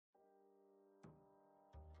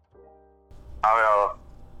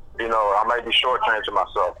I may be shortchanging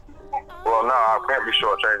myself. Well, no, I can't be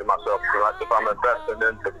shortchanging myself because if I'm investing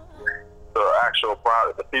into the actual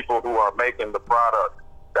product, the people who are making the product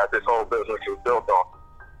that this whole business is built on.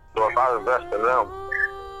 So if I invest in them,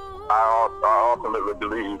 I ultimately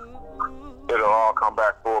believe it'll all come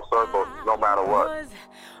back full circle no matter what.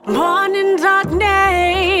 Born in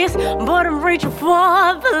darkness, but I'm reaching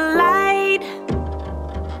for the light.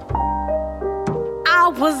 I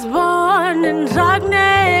was born in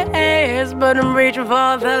darkness, but I'm reaching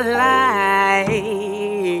for the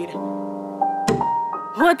light.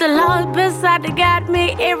 With the Lord beside to guide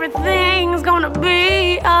me, everything's gonna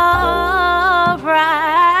be alright.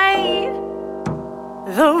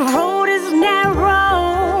 The road is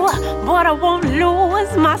narrow, but I won't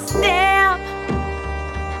lose my step.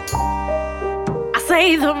 I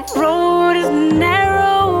say the road is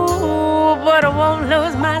narrow, but I won't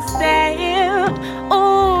lose my step.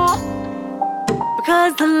 Oh,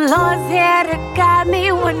 because the Lord's here to guide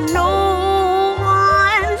me when no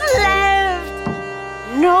one's left.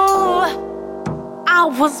 No, I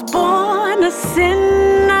was born a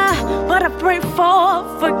sinner, but I pray for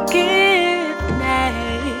forgiveness.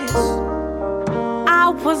 I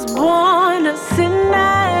was born a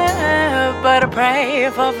sinner, but I pray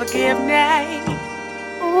for forgiveness.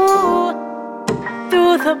 Ooh,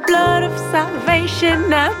 through the blood of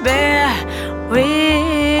salvation I bear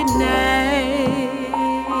witness.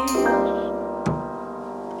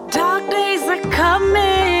 Dark days are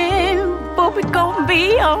coming, but we gon'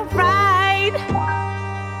 be alright.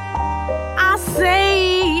 I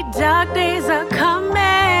say dark days are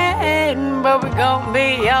coming, but we gon'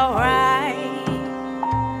 be alright.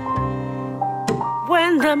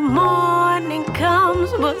 When the morning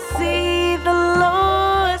comes, we'll see the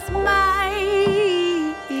Lord's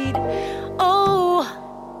might. Oh,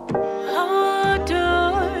 oh, do,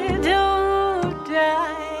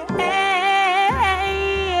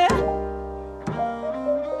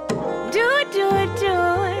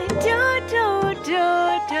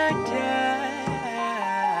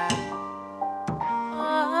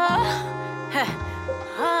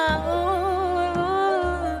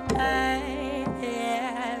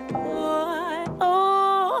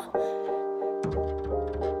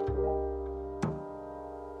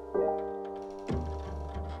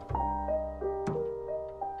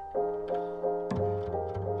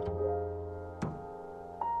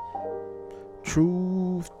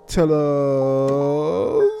 Truth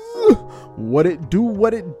tellers, what it do,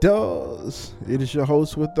 what it does. It is your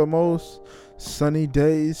host with the most sunny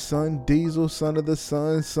days, Son Diesel, son of the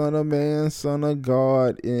sun, son of man, son of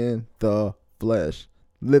God in the flesh,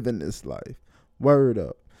 living this life. Word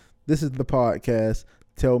up. This is the podcast,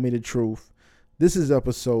 Tell Me the Truth. This is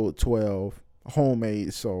episode 12,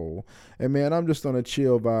 Homemade Soul. And man, I'm just on a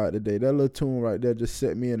chill vibe today. That little tune right there just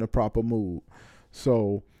set me in a proper mood.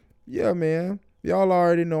 So, yeah, man. Y'all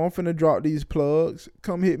already know I'm finna drop these plugs.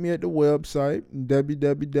 Come hit me at the website,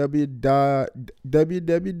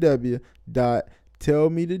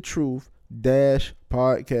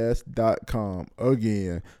 www.tellmethetruth-podcast.com.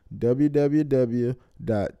 Again,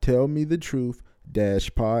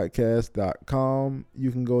 www.tellmethetruth-podcast.com.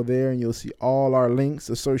 You can go there and you'll see all our links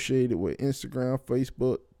associated with Instagram,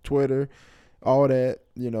 Facebook, Twitter, all that,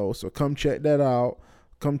 so come check that out.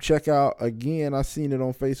 Come check out, again, I seen it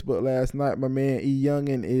on Facebook last night. My man E.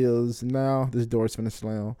 Youngin is now, this door's finna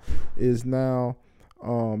slam, is now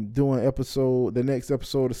doing the next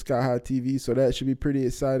episode of Sky High TV. So that should be pretty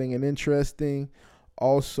exciting and interesting.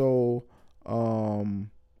 Also,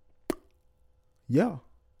 yeah,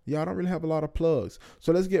 I don't really have a lot of plugs.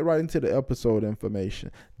 So let's get right into the episode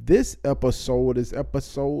information. This episode is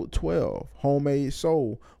episode 12, Homemade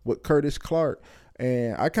Soul with Curtis Clark.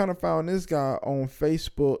 And I kind of found this guy on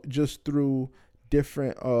Facebook just through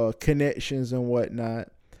different connections and whatnot.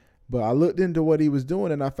 But I looked into what he was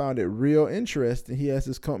doing and I found it real interesting. He has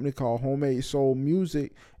this company called Homemade Soul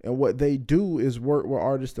Music. And what they do is work with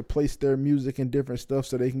artists to place their music and different stuff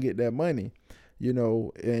so they can get that money.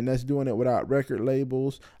 And that's doing it without record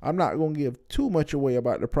labels. I'm not going to give too much away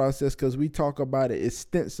about the process because we talk about it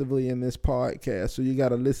extensively in this podcast. So you got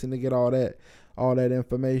to listen to get all that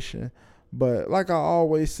information. But like I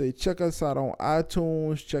always say, check us out on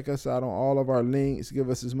iTunes. Check us out on all of our links. Give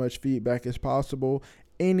us as much feedback as possible.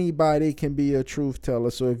 Anybody can be a truth teller.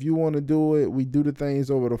 So if you want to do it, we do the things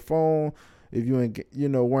over the phone. If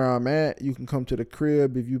where I'm at, you can come to the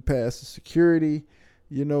crib. If you pass the security,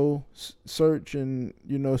 search and,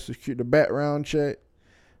 secure the background check.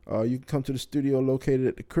 You can come to the studio located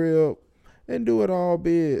at the crib and do it all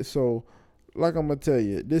big. So like I'm gonna tell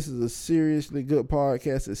you, this is a seriously good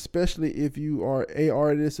podcast, especially if you are a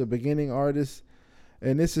artist, a beginning artist.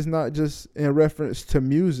 And this is not just in reference to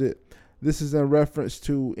music. This is in reference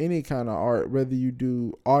to any kind of art, whether you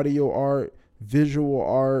do audio art, visual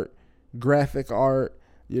art, graphic art.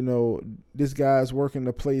 You know, this guy's working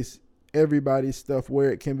to place everybody's stuff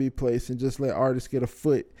where it can be placed and just let artists get a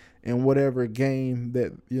foot in whatever game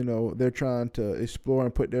that, you know, they're trying to explore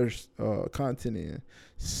and put their content in.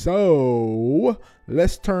 So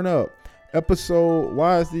let's turn up. Episode,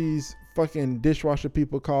 why is these fucking dishwasher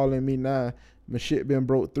people calling me now? My shit been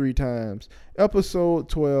broke 3 times. Episode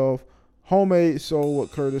 12, Homemade Soul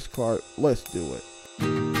with Curtis Clark. Let's do it.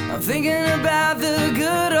 I'm thinking about the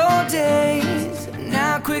good old days, and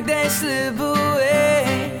how quick they slip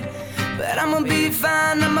away. But I'ma be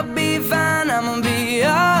fine, I'ma be fine, I'ma be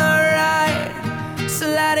alright. So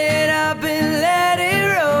light it up and let it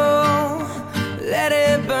roll, let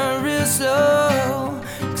it burn real slow,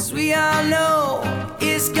 'cause we all know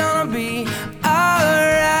it's gonna be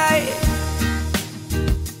alright.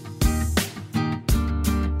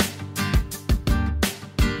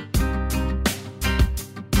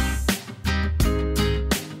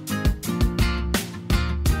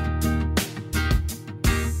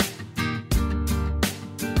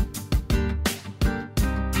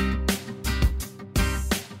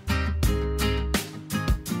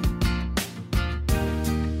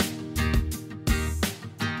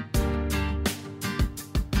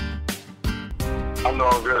 I'm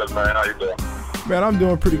doing good, man. How you doing? Man, I'm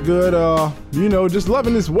doing pretty good. You know, just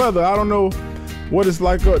loving this weather. I don't know what it's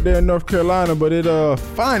like up there in North Carolina, but it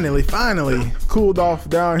finally cooled off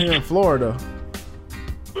down here in Florida.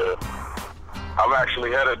 Yeah. I'm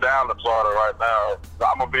actually headed down to Florida right now.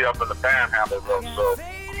 I'm gonna be up in the Panhandle though, so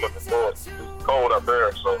I'm looking forward. It's cold up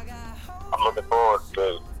there, so I'm looking forward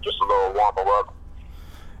to just a little warmer weather.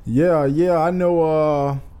 Yeah, I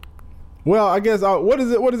know. Well, I guess what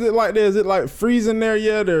is it like there? Is it like freezing there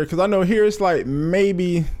yet? Or because I know here it's like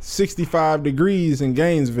maybe 65 degrees in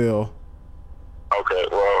Gainesville. Okay,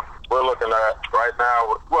 well, we're looking at right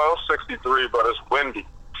now, well, 63, but it's windy,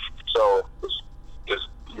 so it's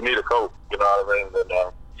you need a coat, you know what I mean?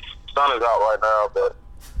 And sun is out right now, but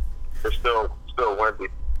it's still windy,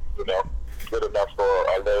 you know, good enough for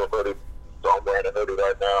a little hoodie. So I'm wearing a hoodie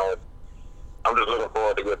right now, and I'm just looking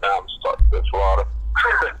forward to get down to Florida.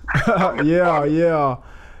 yeah,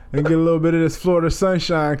 and get a little bit of this Florida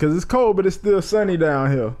sunshine because it's cold, but it's still sunny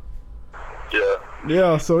down here.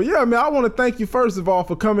 Yeah. So yeah, man, I want to thank you first of all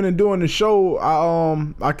for coming and doing the show.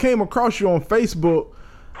 I came across you on Facebook.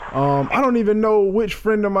 I don't even know which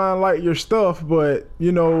friend of mine liked your stuff, but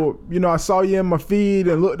you know, I saw you in my feed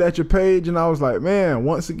and looked at your page, and I was like, man,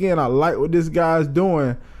 once again, I like what this guy's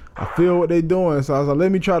doing. I feel what they're doing, so I was like,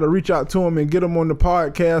 let me try to reach out to him and get him on the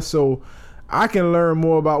podcast so I can learn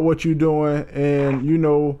more about what you're doing, and you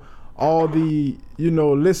know, all the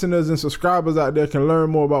listeners and subscribers out there can learn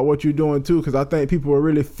more about what you're doing too, because I think people will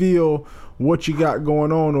really feel what you got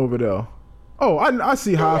going on over there. Oh, I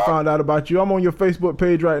see how I found out about you. I'm on your Facebook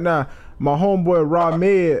page right now. My homeboy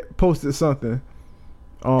Ramed posted something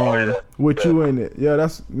with you in it. Yeah,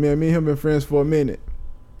 that's me and him been friends for a minute.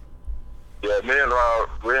 Yeah, me and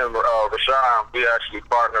Rashawn, we actually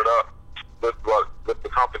partnered up with the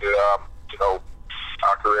company that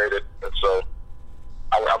I created, and so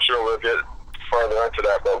I'm sure we'll get further into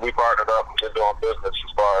that, but we partnered up and doing business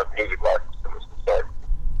as far as music licensing is concerned.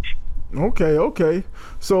 Okay.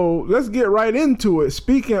 So let's get right into it.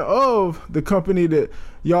 Speaking of the company that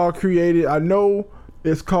y'all created, I know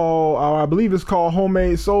it's called, I believe it's called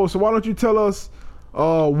Homemade Soul. So why don't you tell us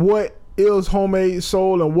what is Homemade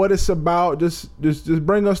Soul and what it's about? Just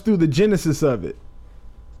bring us through the genesis of it.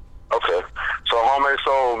 Okay. So Homemade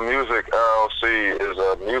Soul Music LLC is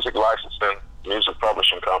a music licensing, music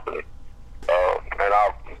publishing company. And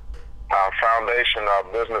our foundation, our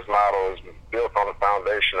business model is built on the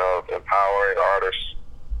foundation of empowering artists,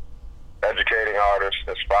 educating artists,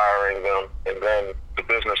 inspiring them, and then the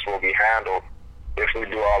business will be handled if we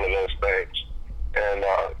do all of those things. And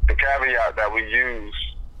the caveat that we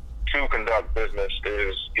use to conduct business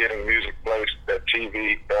is getting music placed at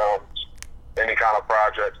TV, films, any kind of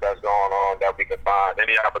projects that's going on that we can find,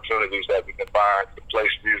 any opportunities that we can find to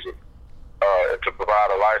place music, and to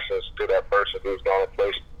provide a license to that person who's going to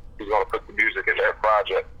put the music in their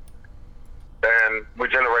project. And we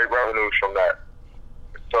generate revenues from that.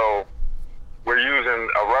 So we're using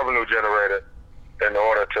a revenue generator in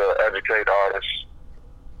order to educate artists,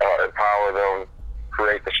 empower them,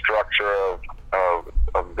 create the structure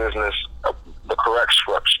of business, the correct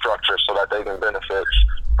structure so that they can benefit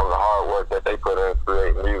from the hard work that they put in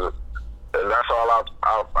creating music. And that's all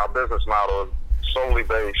our business model is solely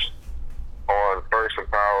based on first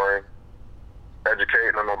empowering,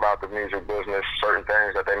 educating them about the music business, certain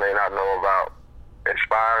things that they may not know about,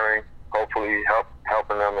 inspiring, hopefully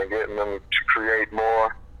helping them and getting them to create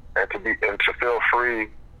more and to feel free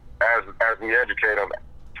as we educate them,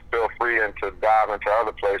 to feel free and to dive into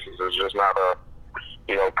other places. It's just not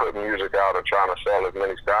putting music out and trying to sell as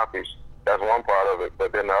many copies. That's one part of it.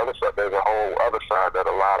 But then the other side, there's a whole other side that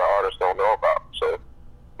a lot of artists don't know about. So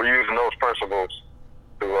we're using those principles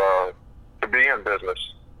to be in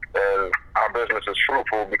business. And our business is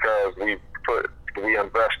fruitful because we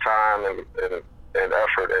invest time and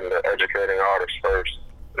effort into educating artists first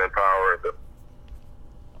and empowering them.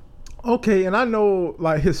 Okay, and I know,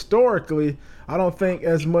 like, historically, I don't think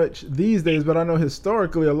as much these days, but I know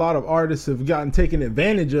historically a lot of artists have gotten taken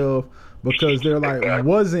advantage of because there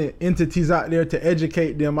wasn't entities out there to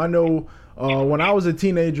educate them. I know when I was a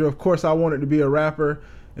teenager, of course, I wanted to be a rapper,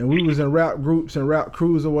 and we was in rap groups and rap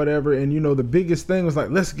crews or whatever, and the biggest thing was like,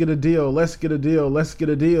 let's get a deal.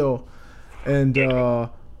 And a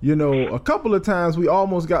couple of times we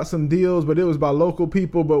almost got some deals, but it was by local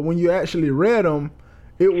people. But when you actually read them,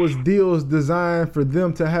 it was deals designed for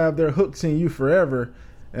them to have their hooks in you forever.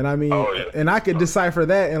 And I mean, and I could decipher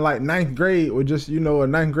that in like 9th grade with just, a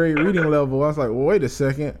 9th grade reading level. I was like, well, wait a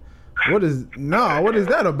second. What is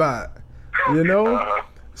that about?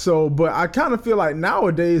 So, but I kind of feel like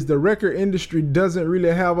nowadays the record industry doesn't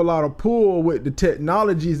really have a lot of pull with the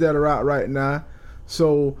technologies that are out right now.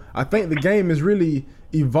 So I think the game is really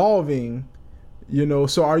evolving,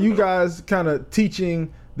 So are you guys kind of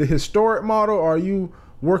teaching the historic model, or are you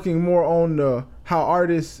working more on how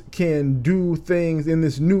artists can do things in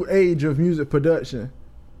this new age of music production?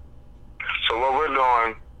 So what we're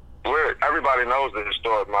doing, everybody knows the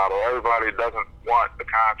historic model. Everybody doesn't want the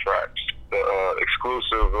contracts, the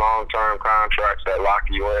exclusive long-term contracts that lock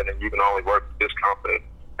you in, and you can only work with this company,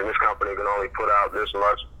 and this company can only put out this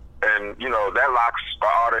much. And, that locks the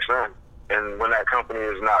artist in. And when that company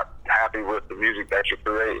is not happy with the music that you're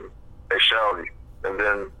creating, they shelve you. And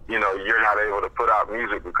then, you're not able to put out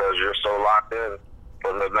music because you're so locked in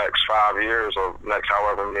for the next 5 years or next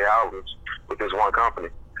however many albums with this one company.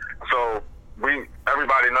 So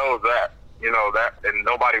everybody knows that, that, and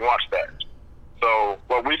nobody wants that. So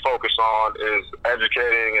what we focus on is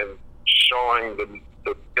educating and showing the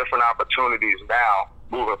different opportunities now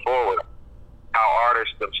moving forward, how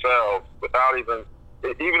artists themselves, without even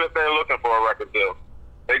if they're looking for a record deal,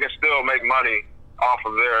 they can still make money off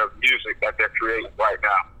of their music that they're creating right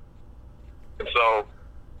now. And so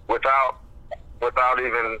without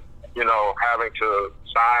even, having to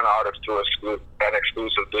sign artists to an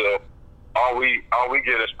exclusive deal, all we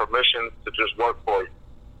get is permission to just work for you,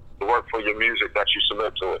 to work for your music that you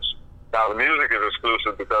submit to us. Now the music is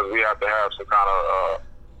exclusive because we have to have some kind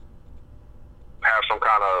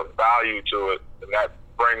of value to it, and that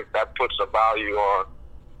puts a value on,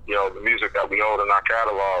 the music that we hold in our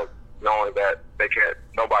catalog, knowing that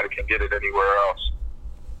nobody can get it anywhere else.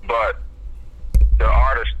 But the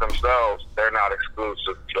artists themselves, they're not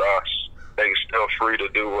exclusive to us. They're still free to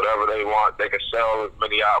do whatever they want. They can sell as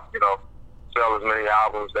many albums.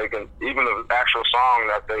 They can, even the actual song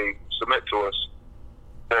that they submit to us,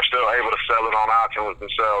 they're still able to sell it on iTunes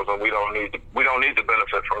themselves, and we don't need to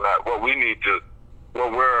benefit from that. What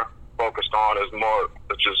we're focused on is more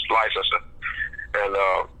just licensing, and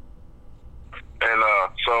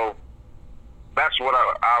so that's what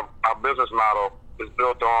our business model is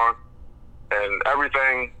built on, and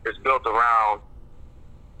everything is built around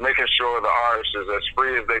making sure the artist is as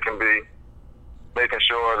free as they can be, making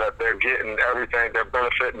sure that they're getting everything, they're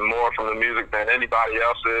benefiting more from the music than anybody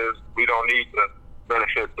else is. We don't need to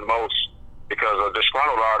benefit the most, because a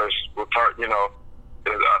disgruntled artist will turn,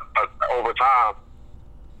 over time,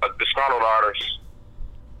 a disgruntled artist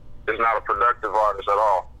is not a productive artist at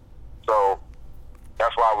all. So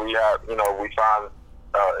that's why we find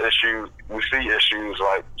issues, we see issues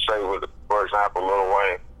like, say, with, for example, Lil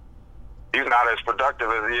Wayne. He's not as productive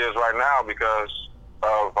as he is right now because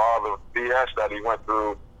of all the BS that he went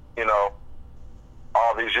through,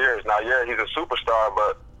 all these years. Now, yeah, he's a superstar,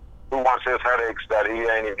 but who wants his headaches that he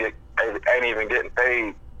ain't even getting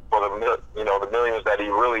paid for the millions that he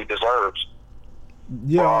really deserves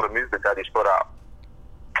for all the music that he's put out?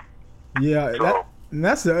 Yeah, so,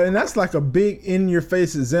 that's like a big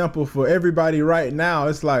in-your-face example for everybody right now.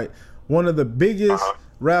 It's like one of the biggest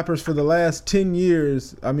rappers for the last 10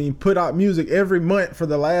 years. I mean, put out music every month for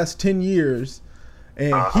the last 10 years,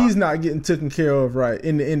 and he's not getting taken care of right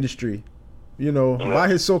in the industry, by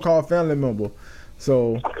his so-called family member.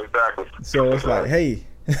 So, exactly. So it's like, hey,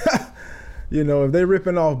 You know, if they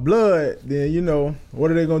ripping off blood, then, you know,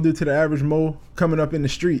 what are they going to do to the average Mo coming up in the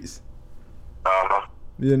streets?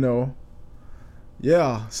 You know?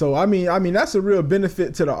 Yeah. So, I mean, that's a real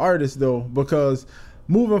benefit to the artist, though, because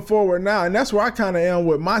moving forward now, and that's where I kind of am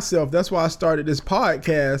with myself. That's why I started this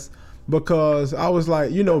podcast, because I was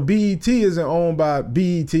like, you know, BET isn't owned by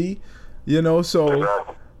BET, you know, so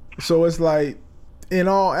it's like in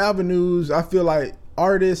all avenues, I feel like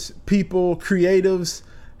artists, people, creatives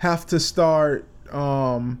have to start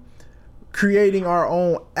creating our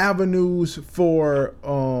own avenues for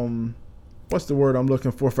what's the word I'm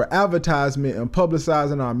looking for advertisement and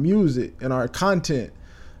publicizing our music and our content.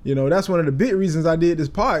 You know, that's one of the big reasons I did this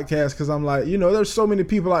podcast, because I'm like, you know, there's so many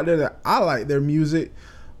people out there that I like their music,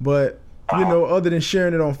 but, you know, other than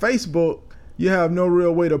sharing it on Facebook, you have no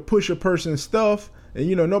real way to push a person's stuff. And,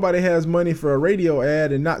 you know, nobody has money for a radio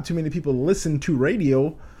ad, and not too many people listen to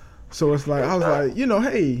radio. So it's like, I was like, you know,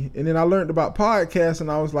 hey. And then I learned about podcasts, and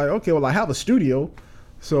I was like, okay, well, I have a studio.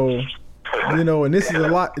 So, you know, and this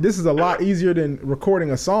is a lot easier than recording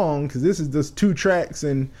a song, because this is just 2 tracks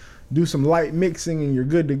and do some light mixing and you're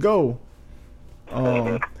good to go.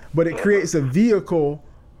 But it creates a vehicle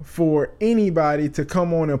for anybody to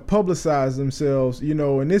come on and publicize themselves, you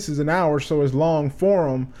know, and this is an hour, so it's long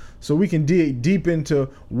form, so we can dig deep into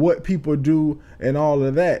what people do and all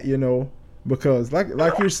of that, you know, because like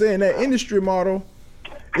you're saying, that industry model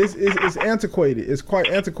is antiquated. It's quite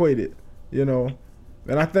antiquated, you know.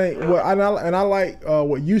 And I think I like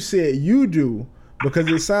what you said you do, because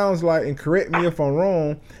it sounds like, and correct me if I'm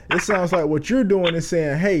wrong, it sounds like what you're doing is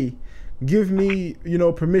saying, hey, give me, you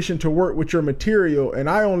know, permission to work with your material, and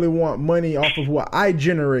I only want money off of what I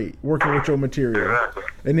generate working with your material. Exactly.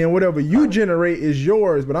 And then whatever you generate is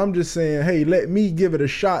yours, but I'm just saying, hey, let me give it a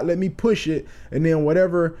shot, let me push it, and then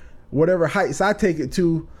whatever heights I take it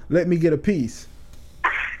to, let me get a piece.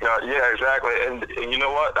 Yeah, exactly. And you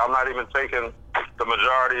know what? I'm not even taking the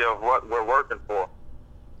majority of what we're working for.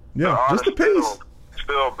 Yeah, just a piece.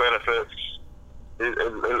 Still benefits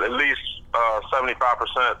at least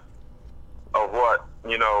 75% of what,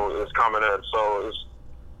 you know, is coming in. So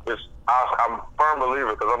I'm a firm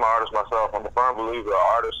believer, because I'm an artist myself, I'm a firm believer an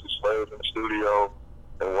artist who stays in the studio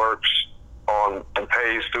and works on and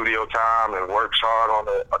pays studio time and works hard on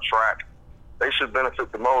a track, they should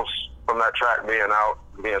benefit the most from that track being out,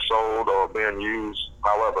 being sold, or being used,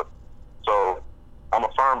 however. So I'm a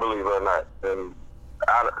firm believer in that, and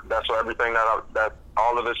that's what everything that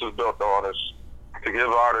all of this is built on, is to give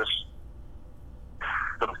artists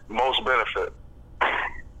the most benefit.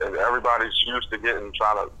 And everybody's used to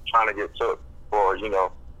trying to get took for, you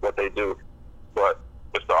know, what they do. But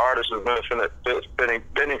if the artist is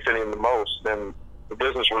benefiting the most, then the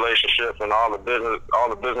business relationships and all the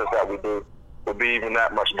business that we do will be even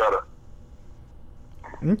that much better.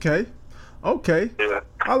 Okay. Yeah.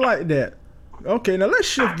 I like that. Okay, now let's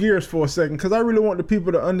shift gears for a second, because I really want the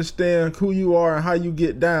people to understand who you are and how you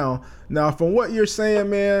get down. Now, from what you're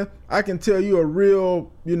saying, man, I can tell you a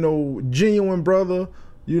real, you know, genuine brother.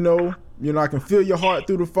 You know, I can feel your heart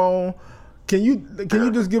through the phone. Can you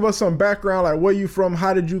just give us some background, like where you from?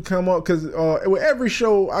 How did you come up? Because with every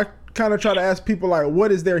show, I kind of try to ask people, like,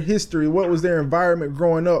 what is their history? What was their environment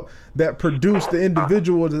growing up that produced the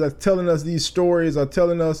individual that's telling us these stories, or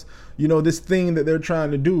telling us, you know, this thing that they're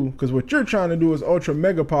trying to do? Because what you're trying to do is ultra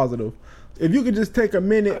mega positive. If you could just take a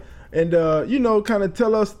minute and, you know, kind of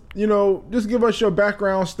tell us, you know, just give us your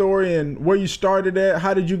background story and where you started at.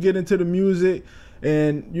 How did you get into the music?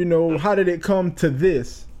 And, you know, how did it come to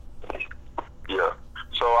this? Yeah.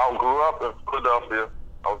 So I grew up in Philadelphia.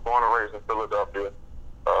 I was born and raised in Philadelphia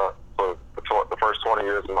for the first 20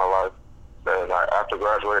 years of my life. And after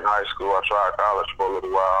graduating high school, I tried college for a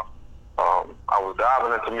little while. I was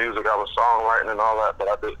diving into music. I was songwriting and all that, but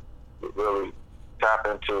I didn't really tap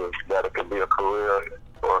into that it could be a career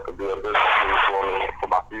or it could be a business move for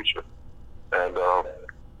my future. And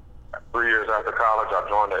 3 years after college, I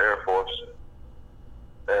joined the Air Force.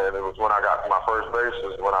 And it was when I got to my first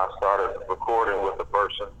base is when I started recording with a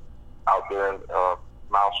person out there in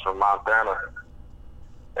Maelstrom, Montana.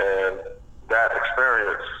 And that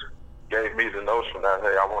experience gave me the notion that,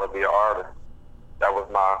 hey, I want to be an artist. That was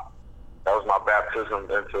my baptism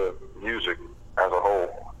into music as a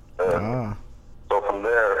whole. And so from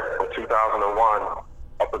there, from 2001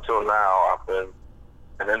 up until now, I've been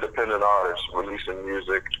an independent artist, releasing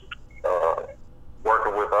music,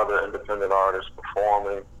 working with other independent artists,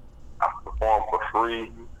 performing. I perform for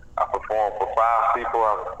free. I perform for 5 people.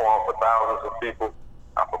 I perform for thousands of people.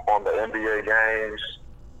 I performed at NBA games,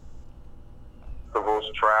 festivals,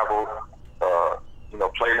 traveled, you know,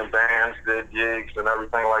 played in bands, did gigs and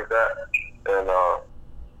everything like that. And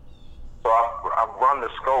So I've run the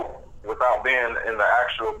scope without being in the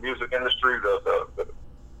actual music industry, the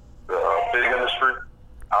big industry.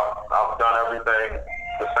 I've done everything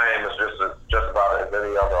the same as just about as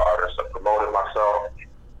any other artist. I promoted myself.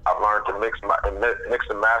 I've learned to mix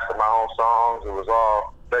and master my own songs. It was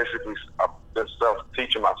all basically, I've been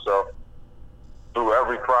teaching myself through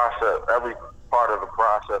every process, every part of the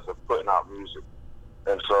process of putting out music.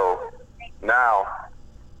 And so now,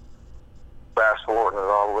 fast forwarding it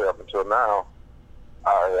all the way up until now,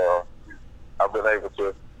 I've been able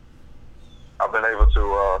to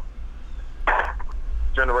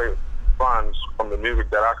generate funds from the music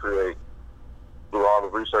that I create through all the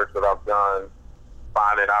research that I've done,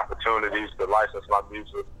 finding opportunities to license my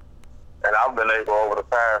music. And I've been able, over the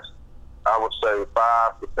past, I would say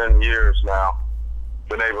 5 to 10 years now,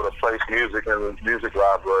 been able to place music in music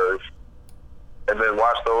libraries and then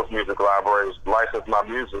watch those music libraries license my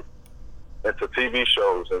music into TV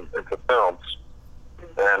shows and into films.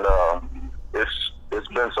 And it's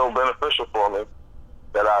been so beneficial for me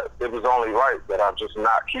that it was only right that I just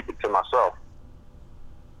not keep it to myself.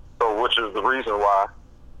 So, which is the reason why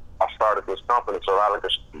I started this company, so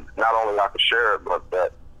not only I could share it, but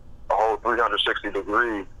that a whole 360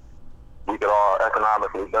 degree, we could all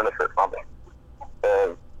economically benefit from it.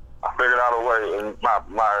 And I figured out a way, and my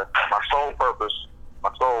sole purpose,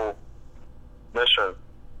 my sole mission,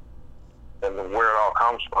 and where it all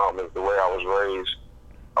comes from is the way I was raised.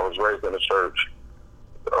 I was raised in the church.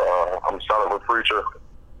 I'm a son of a preacher.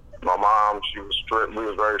 My mom, she was strict. We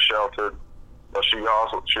was very sheltered, but she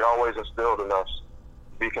always instilled in us,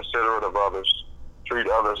 be considerate of others, treat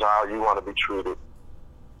others how you want to be treated.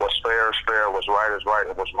 What's fair is fair, what's right is right,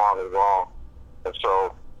 and what's wrong is wrong. And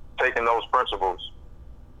so, taking those principles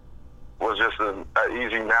was just an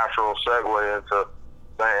easy, natural segue into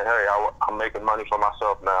saying, hey, I'm making money for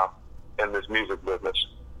myself now in this music business.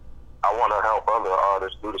 I want to help other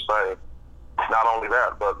artists do the same. Not only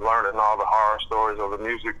that, but learning all the horror stories of the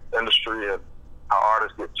music industry and how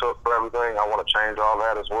artists get took for everything. I want to change all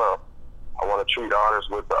that as well. I want to treat artists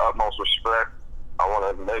with the utmost respect. I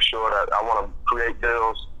want to make sure that I want to create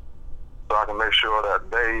deals so I can make sure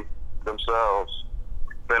that they themselves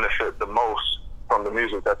benefit the most from the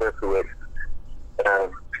music that they're creating.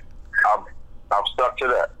 And I've stuck to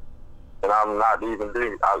that. And I'm not even,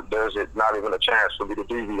 there's not even a chance for me to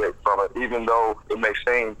deviate from it, even though it may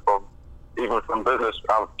seem even from business.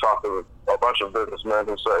 I've talked to a bunch of businessmen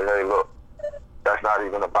who say, hey, look, that's not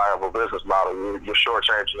even a viable business model. You're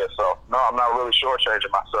shortchanging yourself. No, I'm not really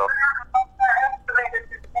shortchanging myself.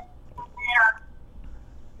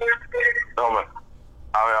 No, man.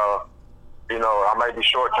 I may be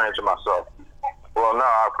shortchanging myself. Well, no,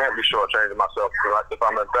 I can't be shortchanging myself if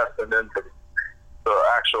I'm investing into the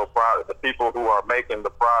actual product, the people who are making the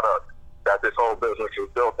product that this whole business is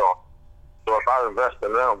built on. So if I invest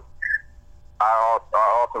in them, I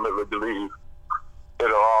ultimately believe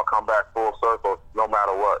it'll all come back full circle no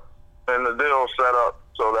matter what. And the deal's set up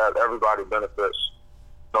so that everybody benefits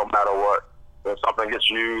no matter what. When something gets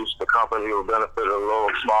used, the company will benefit a little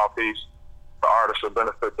small piece. The artist will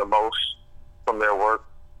benefit the most from their work.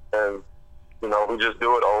 And, we just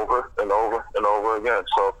do it over and over and over again.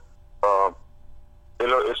 So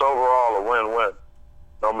it's overall a win-win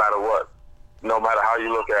no matter what, no matter how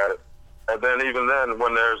you look at it. And then even then,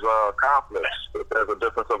 when there's conflicts, if there's a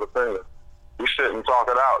difference of opinion, we sit and talk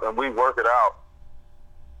it out, and we work it out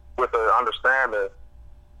with the understanding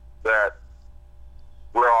that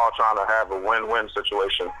we're all trying to have a win-win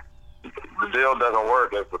situation. The deal doesn't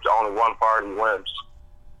work if only one party wins.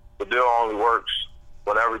 The deal only works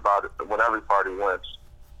when every party wins.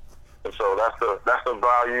 And so that's the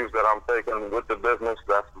values that I'm taking with the business.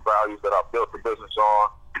 That's the values that I built the business on.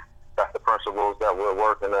 That's the principles that we're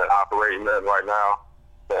working and operating in right now.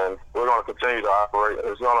 And we're going to continue to operate.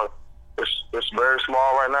 It's very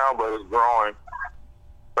small right now, but it's growing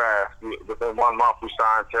fast. Within 1 month, we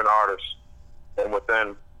signed 10 artists. And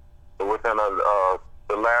within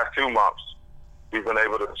the last 2 months, we've been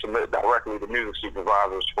able to submit directly to music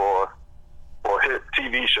supervisors for hit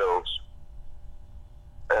TV shows.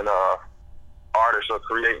 And artists are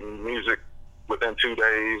creating music within 2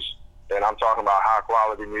 days, and I'm talking about high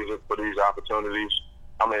quality music for these opportunities.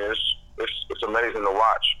 I mean, it's amazing to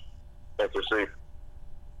watch and to see.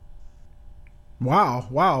 Wow.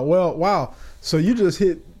 Well, wow. So you just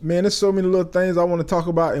hit, man, there's so many little things I want to talk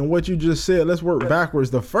about in what you just said. Let's work backwards.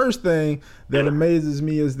 The first thing that amazes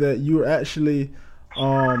me is that you're actually,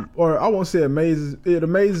 or I won't say amazes, it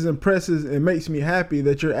amazes, impresses, and makes me happy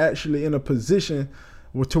that you're actually in a position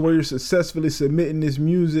to where you're successfully submitting this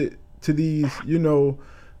music to these,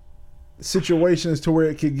 situations to where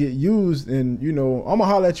it could get used. And you know, I'm gonna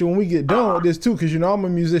holler at you when we get done with this too, because you know I'm a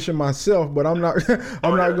musician myself, but I'm not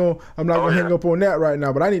gonna hang up on that right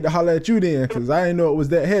now. But I need to holler at you then, because I didn't know it was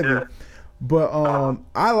that heavy. Yeah. But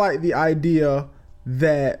I like the idea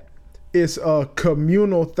that it's a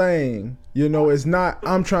communal thing. You know, it's not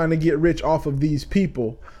I'm trying to get rich off of these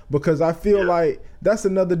people, because I feel like that's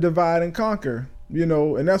another divide and conquer. You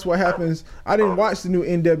know, and that's what happens. I didn't watch the new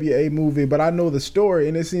NWA movie, but I know the story,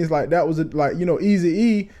 and it seems like that was like, you know,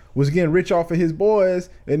 Eazy-E was getting rich off of his boys,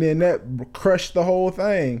 and then that crushed the whole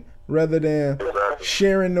thing. Rather than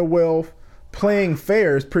sharing the wealth, playing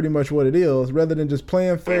fair is pretty much what it is. Rather than just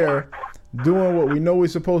playing fair, doing what we know we're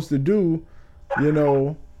supposed to do, you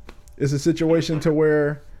know, it's a situation to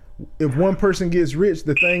where if one person gets rich,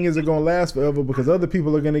 the thing isn't going to last forever, because other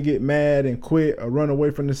people are going to get mad and quit or run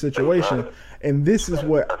away from the situation. And this is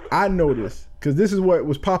what I noticed, because this is what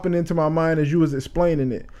was popping into my mind as you was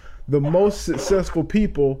explaining it. The most successful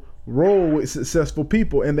people roll with successful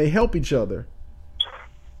people, and they help each other.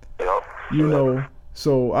 You know,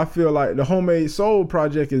 so I feel like the Homemade Soul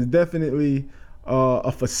Project is definitely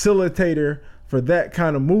a facilitator for that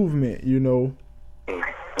kind of movement, you know.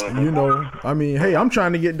 You know, I mean, hey, I'm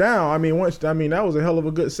trying to get down. I mean, that was a hell of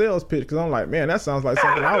a good sales pitch, because I'm like, man, that sounds like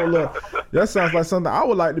something I would love. That sounds like something I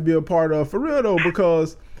would like to be a part of, for real though,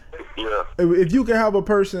 because if you can have a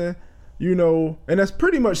person, you know, and that's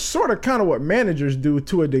pretty much sort of kind of what managers do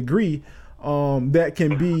to a degree, that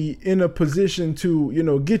can be in a position to, you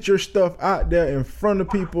know, get your stuff out there in front of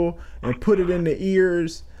people and put it in the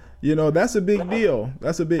ears, you know, that's a big deal.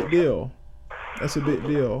 That's a big deal. That's a big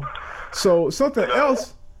deal. So something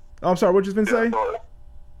else. I'm sorry, what you been saying? No,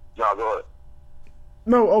 go ahead.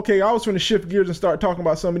 No, okay, I was trying to shift gears and start talking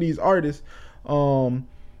about some of these artists.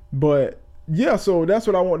 But yeah, so that's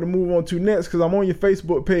what I want to move on to next, because I'm on your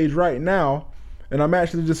Facebook page right now, and I'm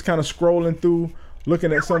actually just kind of scrolling through,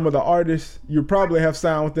 looking at some of the artists you probably have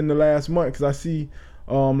signed within the last month, because I see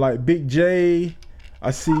like Big J,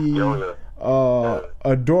 I see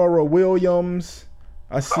Adora Williams,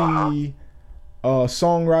 I see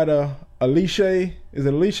songwriter Alicia. Is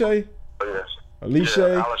it Alicia? Yes.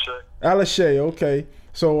 Alicia. Alicia, okay.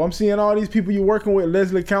 So I'm seeing all these people you're working with,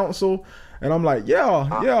 Leslie Council, and I'm like, yeah,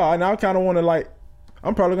 and I kind of want to, like,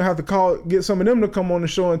 I'm probably gonna have to get some of them to come on the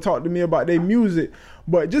show and talk to me about their music.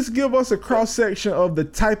 But just give us a cross section of the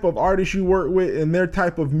type of artists you work with and their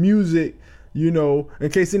type of music, you know, in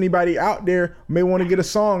case anybody out there may want to get a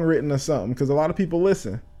song written or something, because a lot of people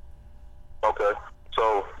listen. Okay.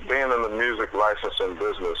 So being in the music licensing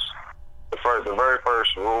business, the very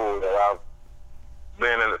first rule that I've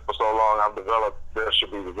been in it for so long, I've developed, there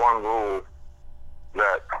should be one rule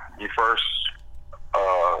that you first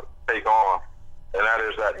take on, and that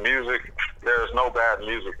is that there is no bad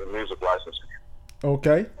music in music licensing.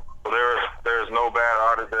 Okay. So there's no bad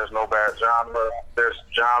artist, there's no bad genre. There's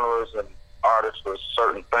genres and artists for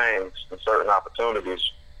certain things and certain opportunities,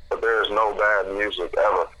 but there is no bad music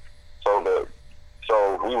ever.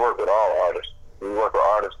 So we work with all artists. We work with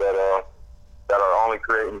artists that are only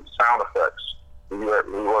creating sound effects. We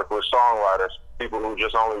work with songwriters, people who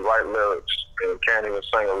just only write lyrics and can't even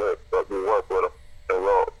sing a lick, but we work with them. And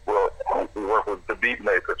we work with the beat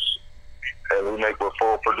makers, and we make with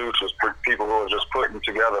full producers, people who are just putting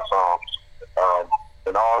together songs.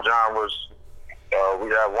 In all genres, we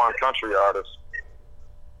have one country artist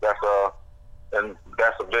that's a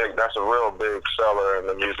real big seller in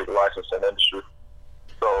the music licensing industry.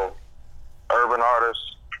 So urban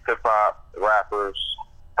artists, hip hop, rappers,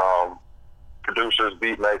 producers,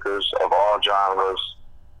 beat makers of all genres,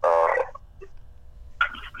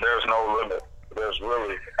 there's no limit. There's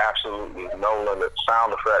really absolutely no limit.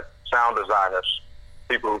 Sound effect, sound designers,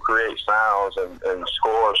 people who create sounds and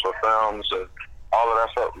scores for films and all of that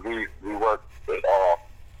stuff, we work with all.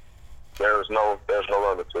 There's no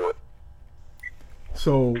limit to it.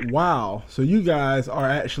 So wow, so you guys are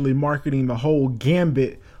actually marketing the whole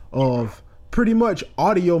gambit of pretty much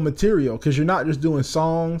audio material, because you're not just doing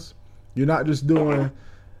songs, you're not just doing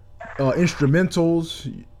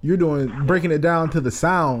instrumentals, you're breaking it down to the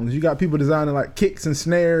sounds. You got people designing like kicks and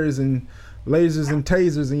snares and lasers and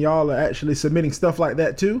tasers, and y'all are actually submitting stuff like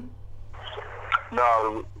that too?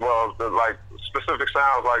 No, well, like specific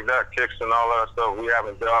sounds like that, kicks and all that stuff, we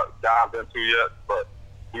haven't dived into yet, but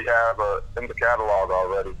we have in the catalog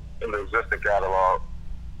already, in the existing catalog,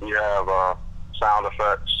 we have sound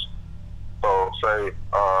effects. So say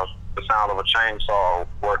the sound of a chainsaw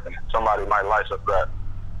working, somebody might license that.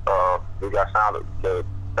 We got the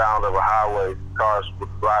sound of a highway, cars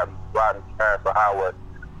riding past the highway.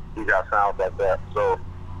 We got sounds like that. So,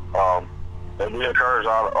 and we encourage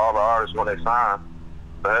all the artists when they sign,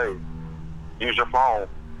 hey, use your phone.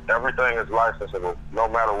 Everything is licensable, no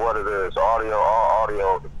matter what it is. Audio, all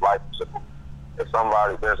audio is licensable. If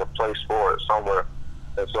there's a place for it somewhere.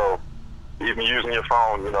 And so, even using your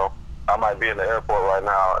phone, you know, I might be in the airport right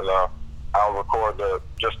now, and I'll record the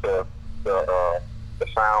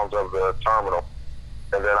sounds of the terminal,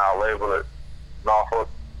 and then I'll label it Norfolk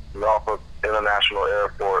International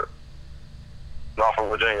Airport, Norfolk,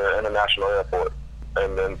 Virginia International Airport.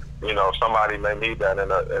 And then, you know, somebody may need that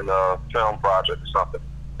in a film project or something,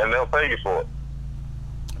 and they'll pay you for it.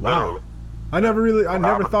 Wow. Literally. I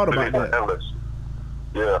never thought about that. Endless.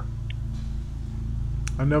 Yeah.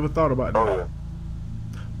 I never thought about that. Oh, yeah.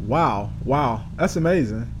 Wow. That's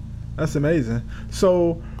amazing.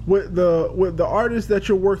 So with the artists that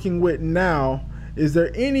you're working with now, is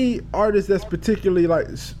there any artist that's particularly like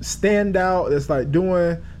stand out, that's like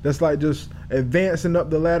just advancing up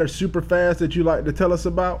the ladder super fast that you like to tell us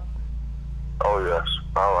about? Oh yes.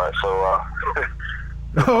 All right. So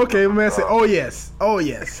okay, man. Say oh yes.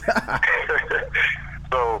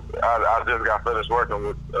 So I just got finished working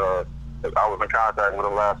with. I was in contact with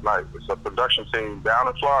them last night. It's a production team down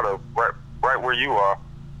in Florida, right where you are.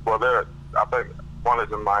 Well, I think one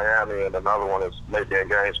is in Miami and another one is maybe in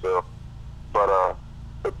Gainesville. But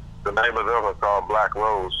the name of them is called Black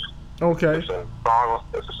Rose. Okay. It's a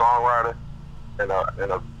songwriter and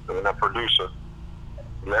a producer.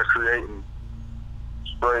 And they're creating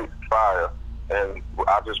straight fire. And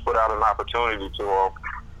I just put out an opportunity to them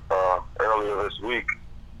earlier this week.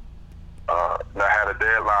 That had a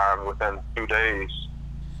deadline within 2 days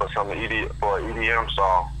for an EDM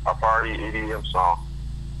song, a party EDM song.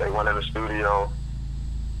 They went in the studio,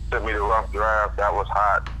 sent me the rough draft. That was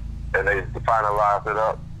hot, and they finalized it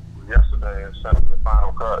up yesterday and sent me the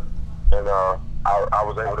final cut. And I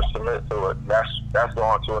was able to submit to it. That's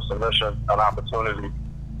going to a submission, an opportunity.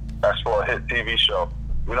 That's for a hit TV show.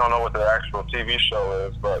 We don't know what the actual TV show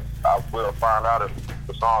is, but I will find out if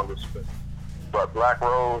the song is fit. But Black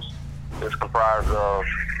Rose is comprised of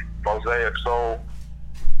Mosaic Soul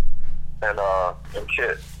and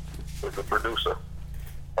Kit is the producer.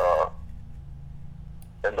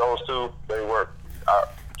 And those two, they work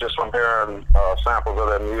just from hearing samples of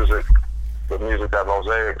their music, the music that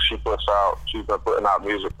Mosaic she puts out. She's been putting out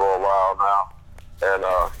music for a while now, and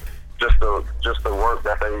just the work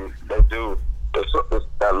that they do,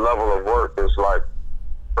 that level of work is like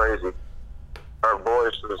crazy. Her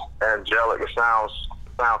voice is angelic. It sounds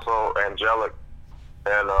so angelic,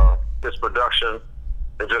 and this production,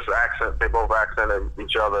 they both accented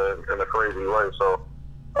each other in a crazy way. So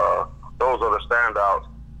those are the standouts.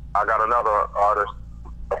 I got another artist,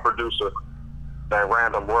 a producer named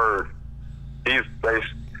Random Word. He's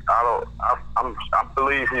based. I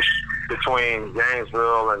believe he's between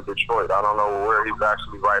Gainesville and Detroit. I don't know where he's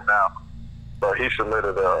actually right now, but he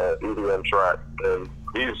submitted a EDM track, and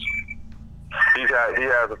he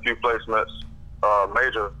has a few placements.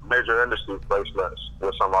 Major industry placements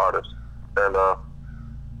with some artists, and so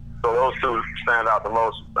those two stand out the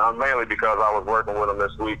most, mainly because I was working with them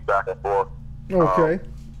this week back and forth. Okay.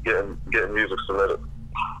 Getting music submitted.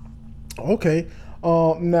 Okay.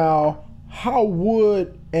 Now, how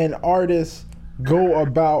would an artist go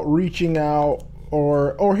about reaching out,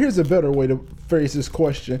 or here's a better way to phrase this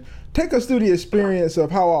question. Take us through the experience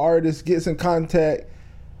of how an artist gets in contact,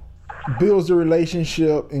 builds a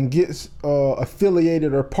relationship, and gets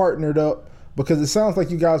affiliated or partnered up, because it sounds like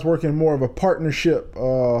you guys work in more of a partnership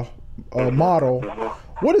model.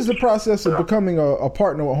 What is the process of becoming a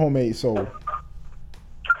partner with Homemade Soul?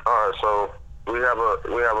 All right, so we have a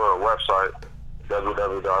website,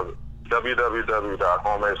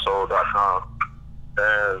 www.homemadesoul.com,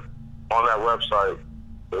 and on that website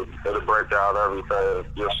it'll break down everything.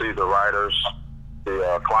 You'll see the writers,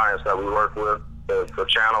 the clients that we work with, the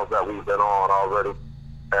channels that we've been on already,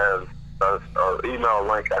 and an email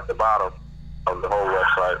link at the bottom of the whole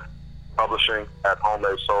website,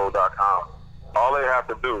 publishing@homemadesoul.com. All they have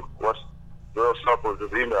to do, what's real simple, is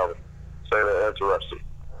just email me, say they're interested.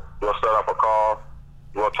 We'll set up a call.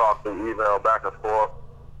 We'll talk through email back and forth.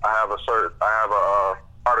 I have a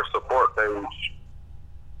artist support page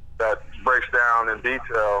that breaks down in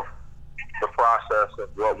detail the process of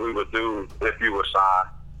what we would do if you were signed.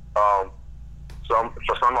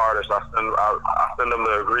 For some artists, I send them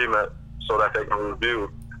the agreement so that they can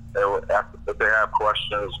review. And if they have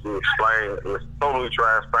questions, we explain. It's totally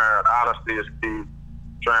transparent. Honesty is key.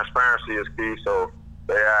 Transparency is key. So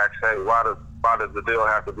they ask, hey, why does the deal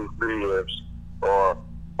have to be 3 years? Or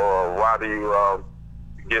why do you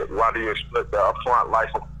split the upfront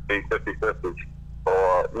license fee 50-50?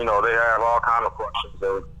 Or, they have all kind of questions.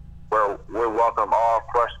 And we welcome all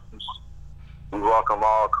questions. We welcome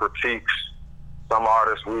all critiques. Some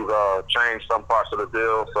artists, we've changed some parts of the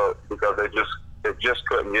deal so because they just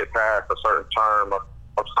couldn't get past a certain term of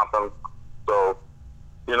something. So,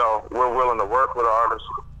 you know, we're willing to work with artists.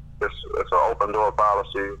 It's an open door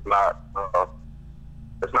policy.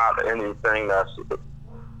 It's not anything that's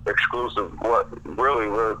exclusive. What really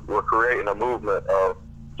we're creating a movement of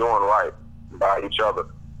doing right by each other,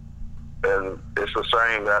 and it's a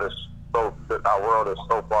shame that that our world is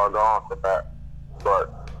so far gone from that.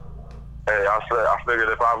 But hey, I figured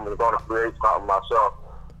if I'm going to create something myself,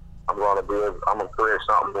 I'm going to create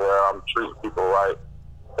something where I'm treating people right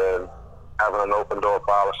and having an open door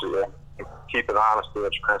policy and keeping honesty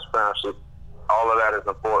and transparency. All of that is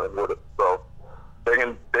important with it. So they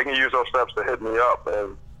can use those steps to hit me up,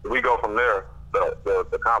 and we go from there.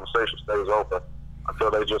 The conversation stays open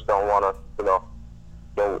until they just don't want to,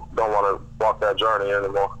 don't want to walk that journey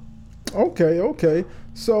anymore. Okay.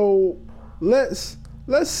 So let's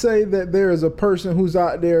say that there is a person who's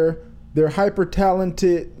out there, they're hyper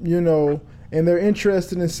talented, and they're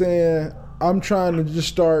interested in saying, I'm trying to just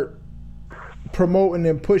start promoting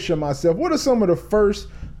and pushing myself. What are some of the first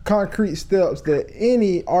concrete steps that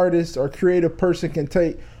any artist or creative person can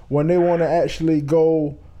take when they want to actually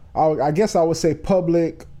go, I guess I would say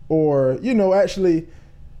public, or, actually,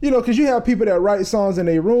 because you have people that write songs in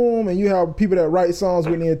their room and you have people that write songs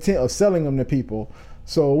with the intent of selling them to people.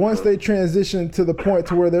 So once they transition to the point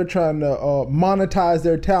to where they're trying to monetize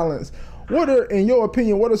their talents, in your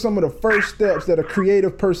opinion, what are some of the first steps that a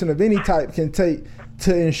creative person of any type can take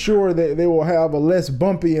to ensure that they will have a less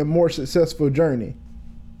bumpy and more successful journey?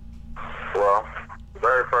 Well, the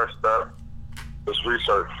very first step is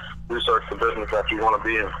research. Research the business that you want to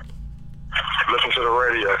be in. Listen to the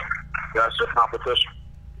radio. That's your competition.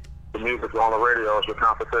 The music on the radio is your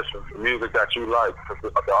competition. The music that you like,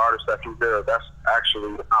 the artist that you hear, that's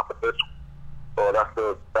actually the competition. So that's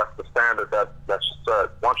the standard that's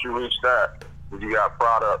set. Once you reach that, you got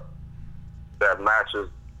product that matches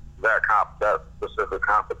that specific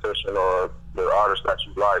competition or the artist that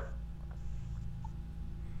you like.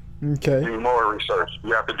 Okay. Do more research.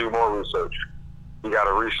 You have to do more research. You got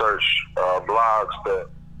to research blogs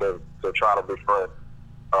to try to befriend.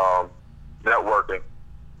 Networking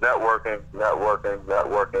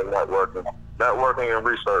and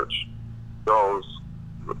research goes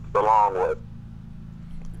the long way.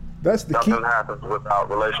 That's the key. Nothing happens without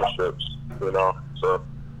relationships, so.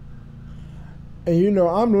 And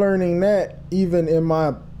I'm learning that even in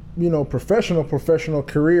my, professional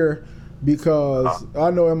career, because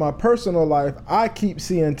I know in my personal life, I keep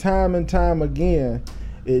seeing time and time again,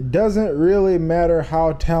 it doesn't really matter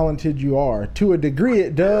how talented you are. To a degree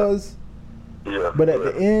it does, but at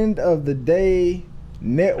the end of the day,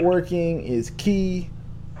 networking is key,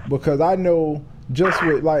 because I know just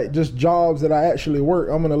with just jobs that I actually work,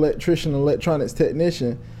 I'm an electrician, electronics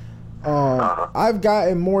technician. I've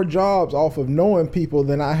gotten more jobs off of knowing people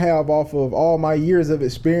than I have off of all my years of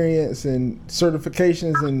experience and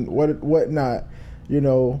certifications and whatnot.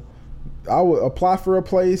 I would apply for a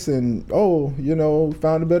place and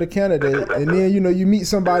found a better candidate, and then you meet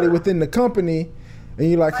somebody within the company and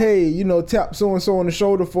you're like, hey, tap so and so on the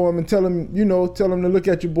shoulder for him and tell him to look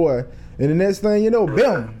at your boy, and the next thing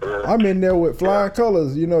bam, I'm in there with flying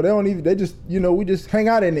colors. We just hang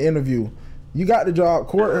out in the interview. You got the job,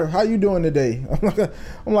 Court. How you doing today?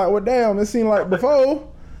 I'm like, well, damn, it seemed like before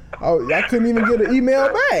I couldn't even get an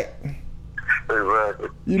email back. Exactly.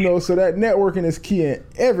 So that networking is key in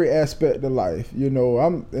every aspect of life.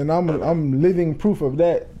 I'm living proof of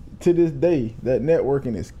that to this day. That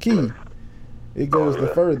networking is key. It goes the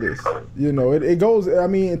furthest. It goes. I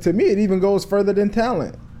mean, to me, it even goes further than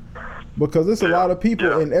talent, because there's a lot of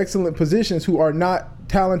people in excellent positions who are not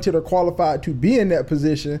talented or qualified to be in that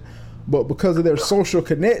position, but because of their social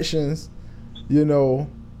connections, there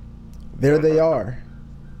they are.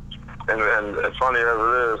 And as funny as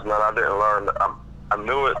it is, man, I didn't learn. I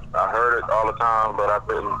knew it, I heard it all the time, but I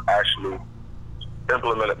didn't actually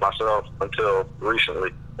implement it myself until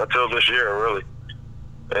recently, until this year, really.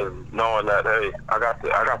 And knowing that, hey, I got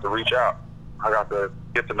to reach out. I got to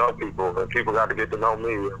get to know people, and people got to get to know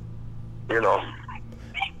me. They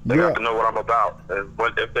got to know what I'm about, and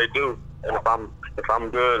what if they do, and if I'm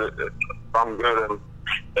good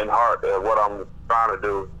in heart at what I'm trying to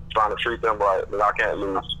do, trying to treat them right, then I can't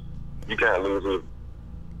lose. You can't lose either.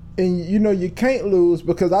 And you can't lose,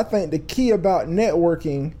 because I think the key about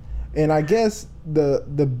networking, and I guess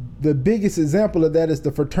the biggest example of that is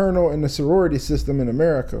the fraternal and the sorority system in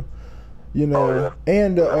America, and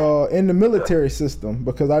in the military system,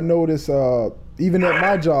 because I notice even at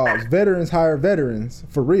my jobs, veterans hire veterans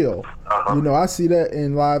for real. I see that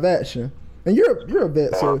in live action. And you're a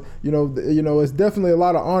vet, so you know it's definitely a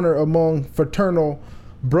lot of honor among fraternal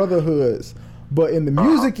brotherhoods. But in the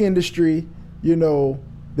music industry, you know,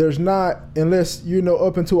 there's not, unless you know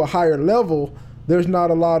up into a higher level, there's not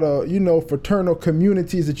a lot of, you know, fraternal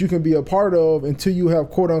communities that you can be a part of until you have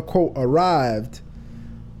quote unquote arrived.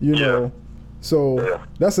 You know, so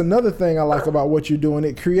that's another thing I like about what you're doing.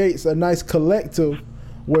 It creates a nice collective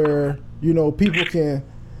where, you know, people can,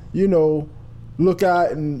 you know, look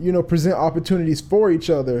out and, you know, present opportunities for each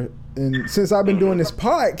other. And since I've been doing this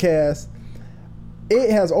podcast, it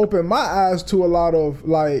has opened my eyes to a lot of,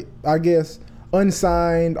 like, I guess,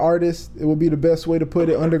 unsigned artists. It would be the best way to put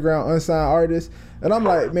it, underground unsigned artists. And I'm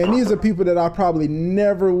like, man, these are people that I probably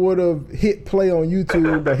never would have hit play on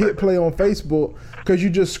YouTube or hit play on Facebook because you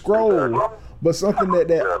just scroll. But something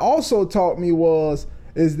that also taught me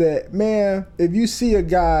is that, man, if you see a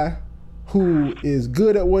guy who is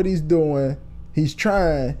good at what he's doing, he's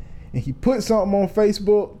trying, and he puts something on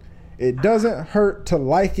Facebook, it doesn't hurt to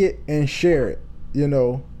like it and share it, you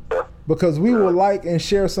know, because we will like and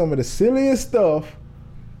share some of the silliest stuff,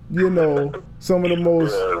 you know, some of the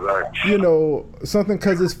most, you know, something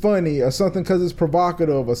because it's funny or something because it's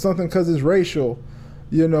provocative or something because it's racial,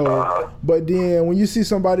 you know. But then when you see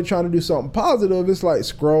somebody trying to do something positive, it's like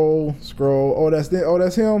scroll. Oh,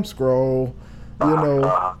 that's him. Scroll, you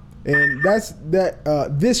know. And that's that.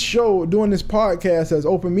 This show, doing this podcast, has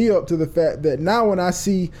opened me up to the fact that now when I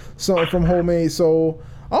see something from Homemade Soul,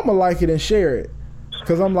 I'm gonna like it and share it,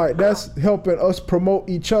 because I'm like, that's helping us promote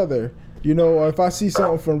each other. You know, if I see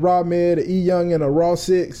something from Rob Med, a E Young, and a Raw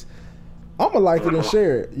 6, I'm gonna like it and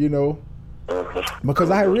share it. You know,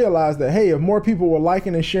 because I realized that, hey, if more people were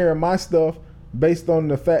liking and sharing my stuff based on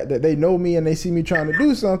the fact that they know me and they see me trying to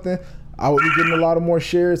do something, I would be getting a lot of more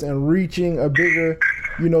shares and reaching a bigger,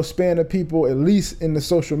 you know, span of people, at least in the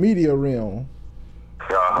social media realm.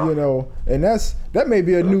 You know, and that may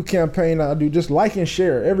be a new campaign I do, just like and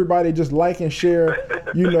share. Everybody just like and share,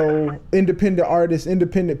 you know, independent artists,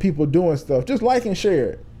 independent people doing stuff. Just like and share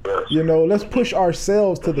it. You know, let's push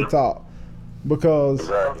ourselves to the top, because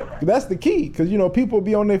that's the key. Because, you know, people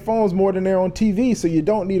be on their phones more than they're on TV, so you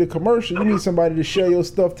don't need a commercial. You need somebody to share your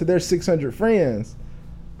stuff to their 600 friends.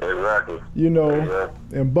 Exactly. You know,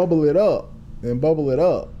 and bubble it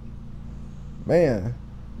up. Man,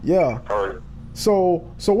 yeah. So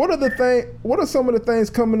what are some of the things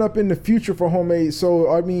coming up in the future for Homemade Soul?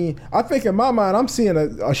 I mean, I think in my mind I'm seeing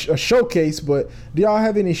a showcase, but do y'all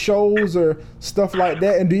have any shows or stuff like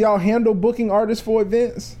that? And do y'all handle booking artists for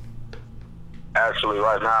events? Actually,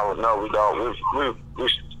 right now, no, we don't.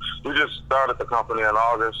 We just started the company in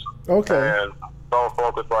August. Okay. And sole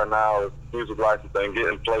focus right now is music licensing,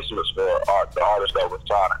 getting placements for the artists that we're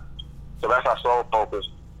signing. So that's our sole focus.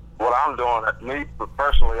 What I'm doing, me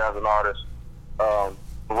personally as an artist,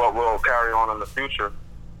 what we'll carry on in the future,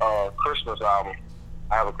 Christmas album.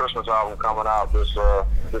 I have a Christmas album coming out this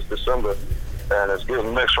December, and it's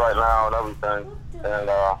getting mixed right now and everything. And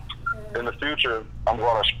in the future, I'm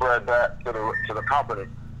going to spread that to the company,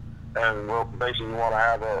 and we'll basically want to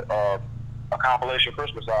have a compilation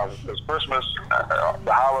Christmas album, because Christmas,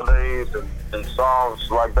 the holidays and songs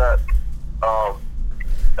like that,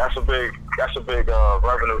 that's a big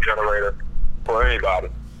revenue generator for anybody.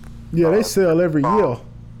 Yeah, they sell every year.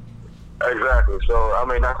 Exactly. So, I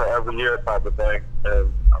mean, that's an every year type of thing.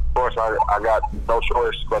 And, of course, I got no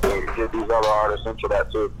choice but to get these other artists into that,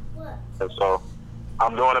 too. And so,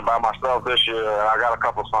 I'm doing it by myself this year, and I got a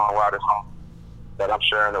couple songwriters that I'm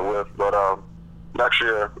sharing it with. But next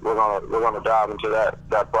year, we're gonna dive into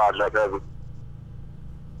that project heavy.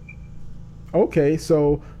 Okay,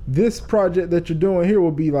 so this project that you're doing here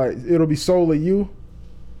will be like, it'll be solely you?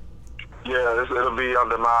 Yeah, it'll be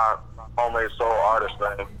under my Homemade Soul artist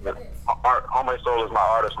name. Homemade Soul is my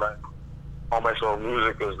artist name. Homemade Soul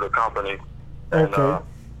Music is the company. And, okay.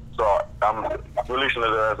 So I'm releasing it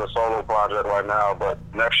as a solo project right now, but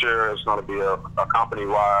next year it's going to be a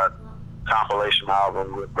company-wide compilation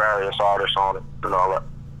album with various artists on it and all that.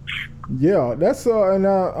 Yeah, that's and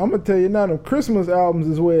I'm gonna tell you now, the Christmas albums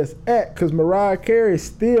is where it's at, because Mariah Carey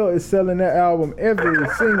still is selling that album every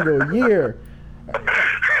single year.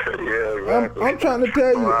 Yeah, exactly. I'm trying to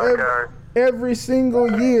tell you, every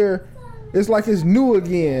single year, it's like it's new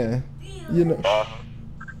again. You know,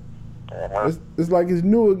 it's like it's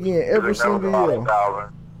new again every single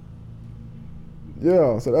year.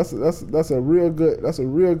 Yeah, so that's a real good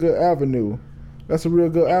avenue. That's a real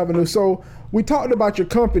good avenue. So we talked about your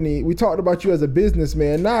company. We talked about you as a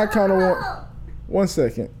businessman. Now I kind of want 1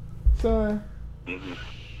 second, son.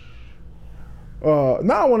 Now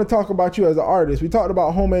I want to talk about you as an artist. We talked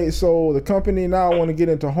about Homemade Soul, the company. Now I want to get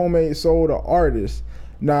into Homemade Soul, the artist.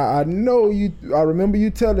 Now I remember you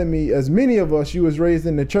telling me, as many of us, you was raised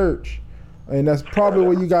in the church, and that's probably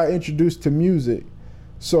where you got introduced to music.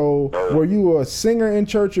 So were you a singer in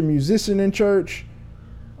church, a musician in church,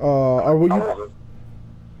 or were you?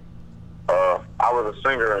 I was a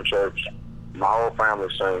singer in church. My whole family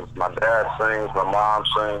sings. My dad sings. My mom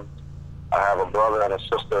sings. I have a brother and a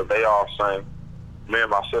sister. They all sing. Me and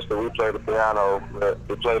my sister, we play the piano.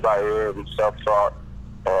 We play by ear. We self-taught.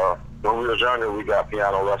 When we were younger, we got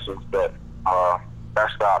piano lessons, but that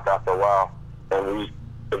stopped after a while. And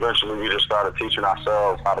eventually we just started teaching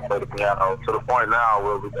ourselves how to play the piano to the point now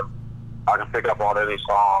where I can pick up on any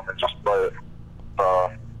song and just play it.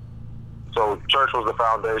 So church was the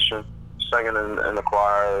foundation, singing in the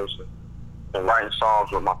choirs and writing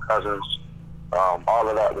songs with my cousins. All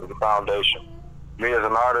of that was the foundation. Me as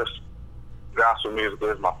an artist, gospel music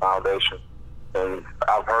is my foundation. And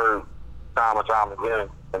I've heard time and time again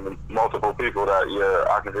from multiple people that, yeah,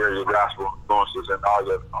 I can hear your gospel influences in all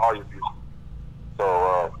your music.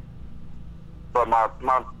 So, but my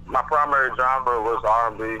primary genre was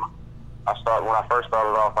R&B. When I first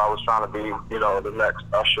started off, I was trying to be, the next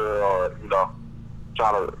Usher, or,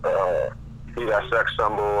 trying to be that sex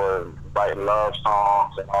symbol and writing love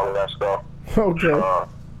songs and all of that stuff. Okay.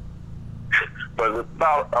 But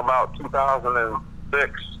about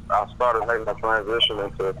 2006, I started making a transition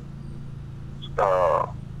into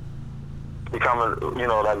becoming,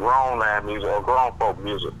 like grown man music or grown folk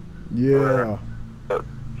music. Yeah. The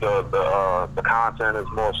content is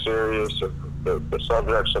more serious. The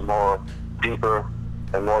subjects are more deeper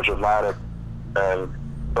and more dramatic, and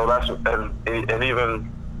so and even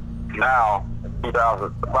now,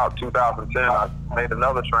 about 2010, I made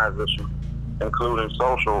another transition, including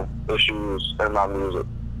social issues in my music.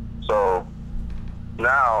 So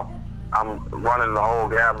now I'm running the whole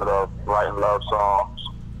gamut of writing love songs,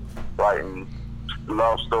 writing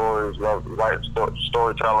love stories, writing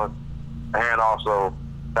storytelling, and also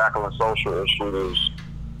tackling social issues,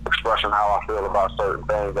 expressing how I feel about certain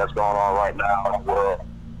things that's going on right now in the world.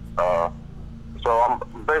 So I'm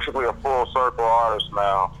basically a full circle artist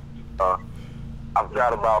now. I've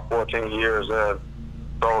got about 14 years in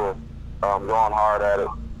total, going hard at it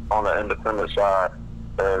on the independent side,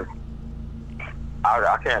 and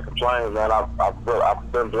I can't complain, man. I've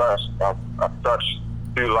been blessed. I've touched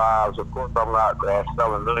a few lives. Of course, I'm not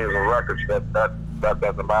selling millions of records. That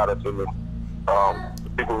doesn't matter to me.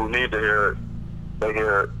 The people who need to hear it, they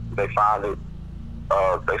hear it, they find it,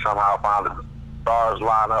 they somehow find it. Stars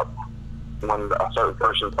line up when a certain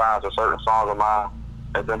person finds a certain song of mine,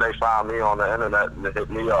 and then they find me on the internet and they hit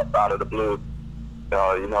me up out of the blue, with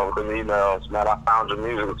them emails. Man, I found your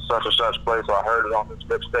music at such and such place, or I heard it on this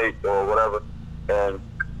mixtape or whatever, and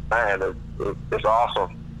man, it's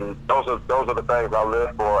awesome. And those are the things I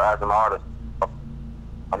live for as an artist.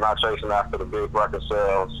 I'm not chasing after the big record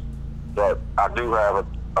sales, but I do have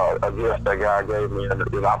a gift that God gave me, and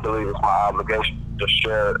I believe it's my obligation to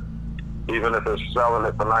share it, even if it's selling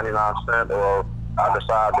it for 99 cents, or I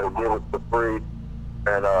decide to give it for free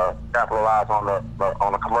and capitalize on the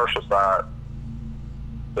commercial side.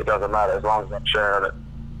 It doesn't matter as long as I'm sharing it.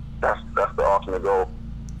 That's the ultimate goal.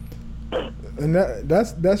 And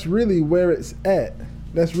that's really where it's at.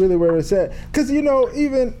 That's really where it's at. Cause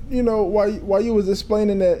even while you was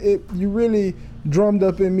explaining that, you really drummed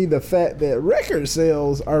up in me the fact that record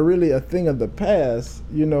sales are really a thing of the past.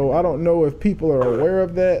 I don't know if people are aware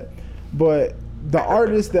of that, but the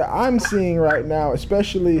artists that I'm seeing right now,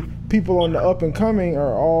 especially people on the up and coming,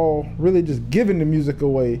 are all really just giving the music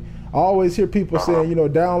away. I always hear people saying,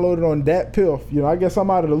 download it on DatPiff. I guess I'm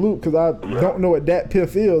out of the loop because I don't know what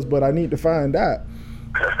DatPiff is, but I need to find out.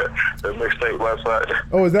 The mixtape website.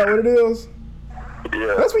 Oh, is that what it is?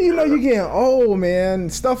 Yeah. That's when you're getting old, man.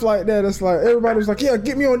 Stuff like that. It's like everybody's like, yeah,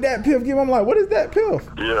 get me on DatPiff. I'm like, what is DatPiff?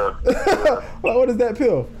 Yeah. Like, what is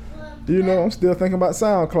DatPiff? I'm still thinking about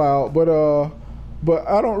SoundCloud, but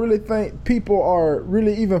I don't really think people are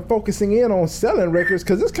really even focusing in on selling records,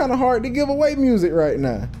 because it's kind of hard to give away music right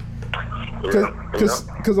now.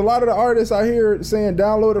 Because a lot of the artists I hear saying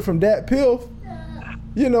download it from DatPiff,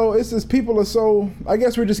 it's just people are so, I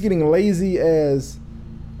guess we're just getting lazy as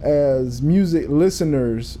music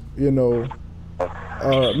listeners,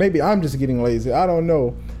 maybe I'm just getting lazy. I don't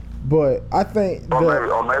know, but I think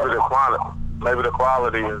maybe the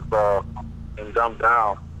quality is dumbed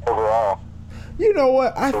down overall. You know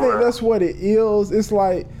what? I think that's what it is. It's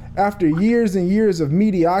like after years and years of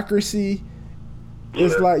mediocrity,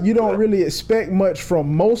 it's like you don't really expect much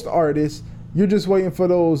from most artists You're just waiting for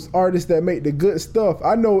those artists that make the good stuff.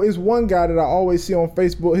 I know it's one guy that I always see on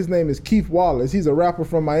Facebook. His name is Keith Wallace. He's a rapper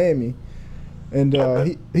from Miami.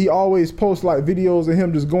 And he always posts like videos of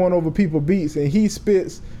him just going over people's beats, and he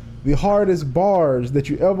spits the hardest bars that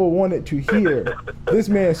you ever wanted to hear. This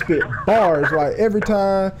man spit bars like every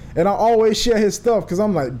time, and I always share his stuff because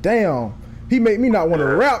I'm like, damn, he make me not want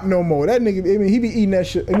to rap no more. That nigga, I mean, he be eating that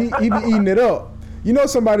shit, and he be eating it up. You know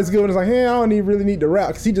somebody's good and it's like, hey, I don't even really need to rap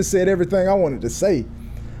because he just said everything I wanted to say.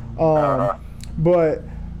 But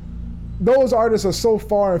those artists are so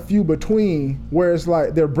far and few between where it's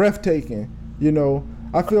like they're breathtaking, you know.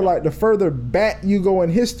 I feel like the further back you go in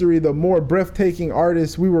history, the more breathtaking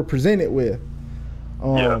artists we were presented with.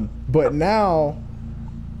 But now,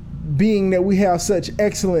 being that we have such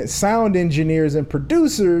excellent sound engineers and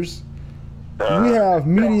producers, we have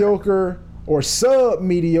mediocre or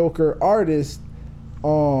sub-mediocre artists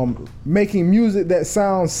making music that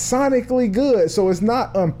sounds sonically good. So it's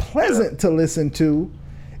not unpleasant to listen to.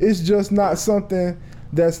 It's just not something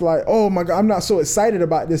that's like, oh my God, I'm not so excited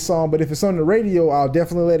about this song, but if it's on the radio, I'll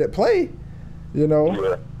definitely let it play, you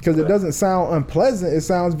know, because it doesn't sound unpleasant. It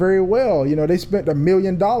sounds very well. You know, they spent $1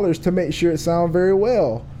 million to make sure it sounds very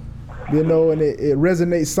well, you know, and it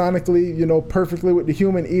resonates sonically, you know, perfectly with the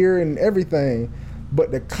human ear and everything,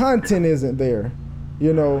 but the content isn't there,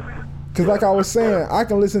 you know, because like I was saying, I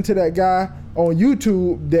can listen to that guy on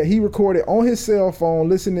YouTube that he recorded on his cell phone,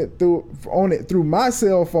 listening through my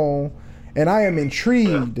cell phone, and I am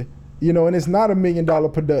intrigued, you know, and it's not $1 million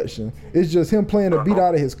production. It's just him playing a beat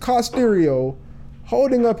out of his car stereo,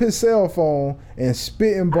 holding up his cell phone and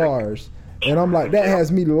spitting bars. And I'm like, that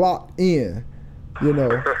has me locked in, you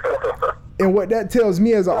know. And what that tells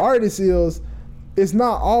me as an artist is, it's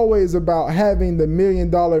not always about having the $1 million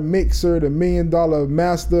mixer, the $1 million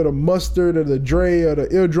master, the mustard, or the Dre, or the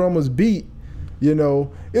eardrummer's beat, you know.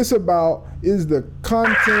 It's about, is the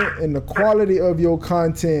content and the quality of your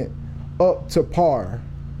content up to par?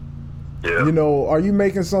 You know, are you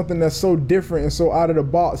making something that's so different and so out of the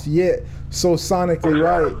box yet so sonically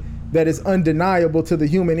right that it's undeniable to the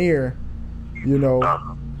human ear? You know,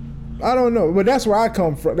 I don't know, but that's where I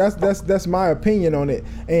come from. That's my opinion on it.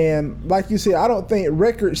 And like you said, I don't think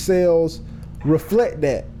record sales reflect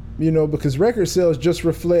that, you know, because record sales just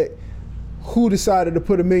reflect who decided to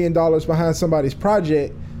put $1 million behind somebody's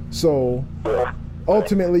project. So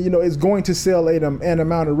ultimately, you know, it's going to sell an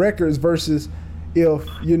amount of records versus if,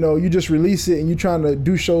 you know, you just release it and you're trying to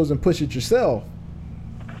do shows and push it yourself,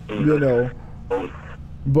 you know.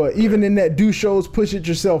 But even in that do shows, push it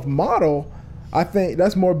yourself model, I think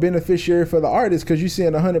that's more beneficiary for the artist because you're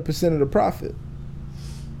seeing 100% of the profit.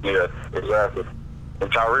 Yeah, exactly.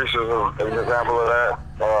 And Tyrese is an example of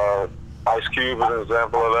that. Ice Cube is an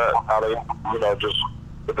example of that. How they, you know, just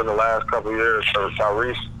within the last couple of years, so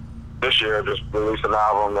Tyrese this year just released an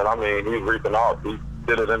album that, I mean, he's reaping off. He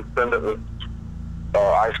did it independently.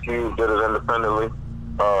 Ice Cube did it independently.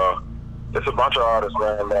 It's a bunch of artists,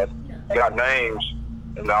 man, that got names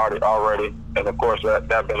and already, and of course that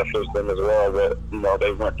benefits them as well. That, you know,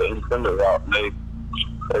 they went the independent route and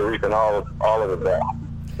they reaping all of it back.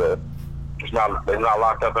 So they're not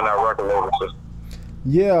locked up in that record label system.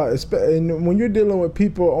 Yeah, and when you're dealing with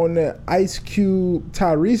people on that Ice Cube,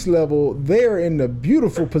 Tyrese level, they're in the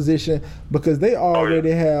beautiful position because they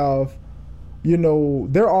already have, you know,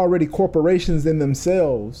 they're already corporations in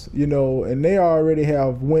themselves, you know, and they already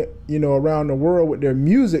have went, you know, around the world with their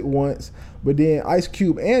music once, but then Ice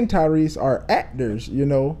Cube and Tyrese are actors, you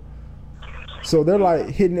know, so they're like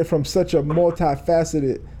hitting it from such a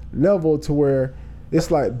multifaceted level to where it's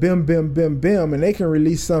like bim, bim, bim, bim, and they can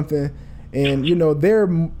release something. And, you know, they're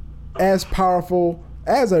as powerful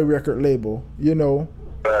as a record label, you know,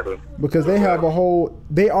 because they have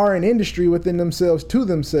they are an industry within themselves to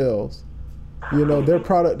themselves. You know, their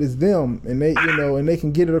product is them, and they, you know, and they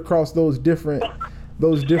can get it across those different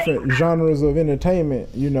genres of entertainment,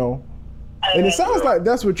 you know. And it sounds like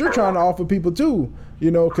that's what you're trying to offer people too,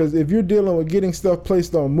 you know, because if you're dealing with getting stuff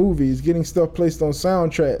placed on movies, getting stuff placed on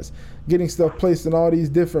soundtracks, getting stuff placed in all these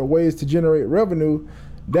different ways to generate revenue,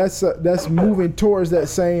 that's moving towards that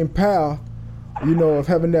same path, you know, of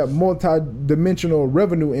having that multi-dimensional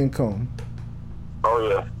revenue income. Oh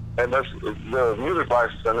yeah, and that's the music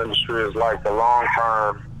licensing industry is like the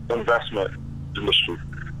long-term investment industry.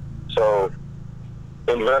 So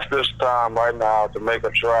invest this time right now to make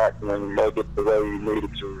a track and make it the way you need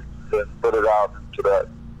it to, then put it out to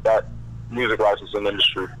that music licensing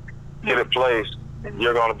industry. Get it placed, and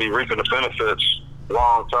you're going to be reaping the benefits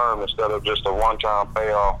long term instead of just a one-time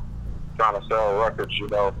payoff trying to sell records, you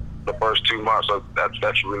know, the first 2 months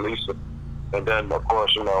that you release it. And then, of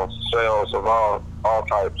course, you know, sales of all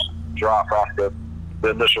types drop after the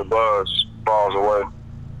initial buzz falls away.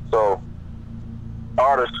 So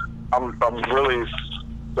artists, I'm really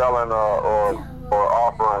selling or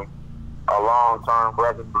offering a long-term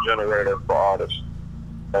revenue generator for artists.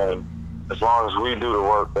 And as long as we do the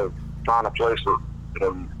work of trying to place it,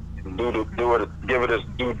 do it, give it its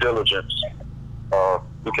due diligence,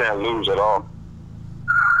 you can't lose at all.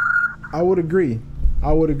 I would agree. Yeah.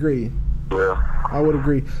 I would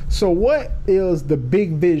agree. So what is the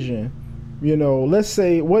big vision? Let's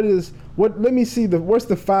say what's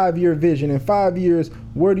the 5-year vision? In 5 years,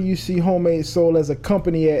 where do you see Homemade Soul as a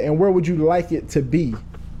company at, and where would you like it to be?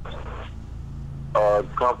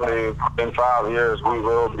 Company, in 5 years, we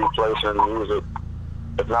will be placing music,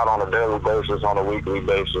 if not on a daily basis, on a weekly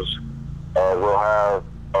basis. We'll have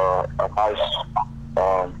a nice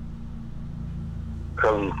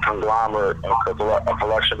conglomerate, a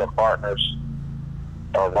collection of partners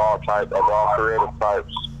of all creative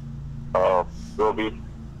types. We'll be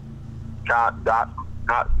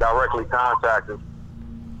directly contacted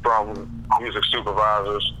from music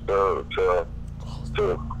supervisors to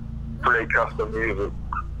create custom music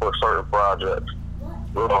for certain projects.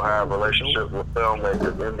 We'll have relationships with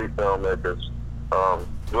filmmakers, indie filmmakers.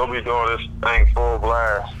 We'll be doing this thing full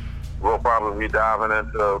blast. We'll probably be diving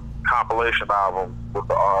into compilation albums with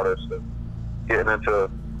the artists and getting into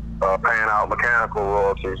paying out mechanical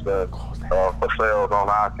royalties and for sales on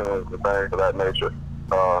iTunes and things of that nature.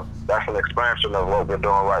 That's an expansion of what we're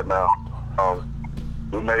doing right now.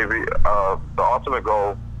 We may be, the ultimate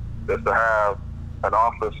goal is to have an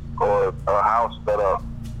office or a house set up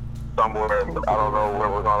somewhere. I don't know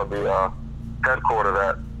where we're going to be headquartered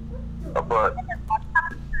at, but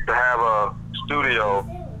to have a studio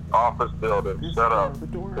office building set up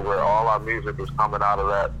where all our music is coming out of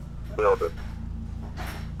that building.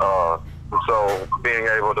 So being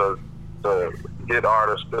able to get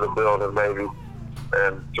artists to the building maybe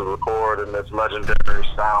and to record in this legendary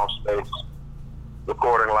sound space,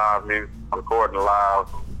 recording live music, recording live,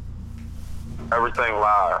 everything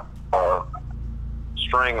live,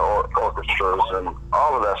 string orchestras and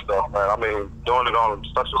all of that stuff, man. I mean, doing it on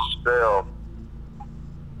such a scale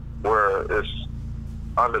where it's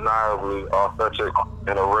undeniably authentic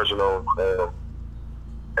and original,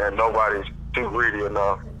 and nobody's too greedy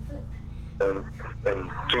enough and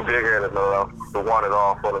too big-headed enough to want it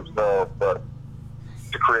all for themselves, but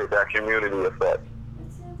to create that community effect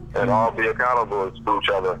and all be accountable to each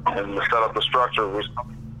other and to set up the structure.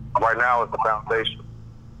 Right now is the foundation,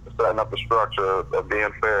 setting up the structure of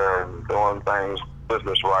being fair and doing things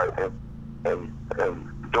business right and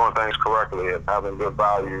doing things correctly and having good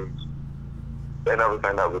values and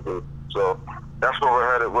everything that we do. So that's where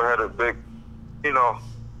we're headed. We're headed big,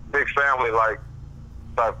 big family-like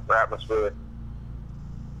type of atmosphere.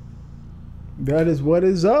 That is what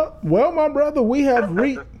is up. Well, my brother, we have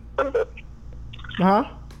reached. Huh?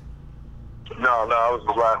 No, I was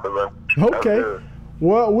just laughing, man. Okay.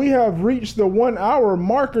 Well, we have reached the 1 hour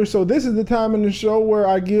marker, so this is the time in the show where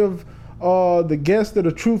I give the guest or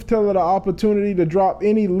the truth teller the opportunity to drop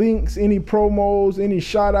any links, any promos, any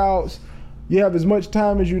shout outs. You have as much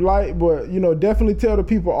time as you like, but definitely tell the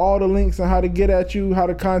people all the links and how to get at you, how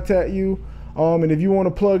to contact you. And if you want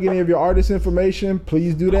to plug any of your artist information,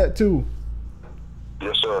 please do that too.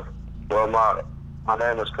 Yes, sir. Well, my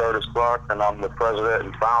name is Curtis Clark, and I'm the president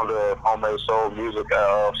and founder of Homemade Soul Music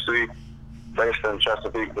LLC, based in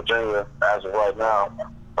Chesapeake, Virginia, as of right now.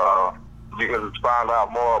 You can find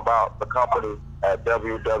out more about the company at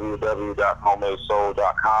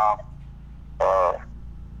www.homemadesoul.com.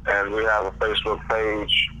 And we have a Facebook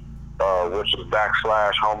page, which is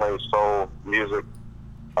 /Homemade Soul Music.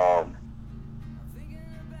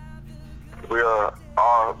 We are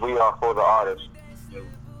for the artists.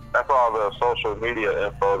 That's all the social media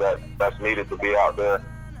info that's needed to be out there.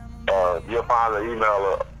 You'll find the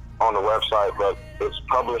email on the website, but it's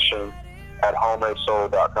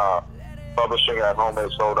publishing@homemadesoul.com.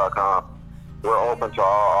 Publishing@homemadesoul.com. We're open to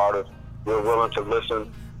all artists. We're willing to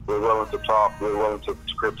listen. We're willing to talk. We're willing to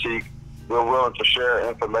critique. We're willing to share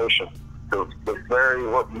information. The very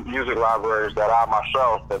music libraries that I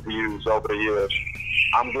myself have used over the years,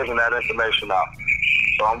 I'm giving that information out.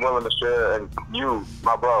 So I'm willing to share. And you,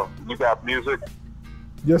 my bro, you got music?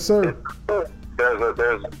 Yes, sir.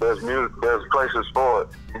 There's music. There's places for it.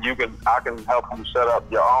 I can help you set up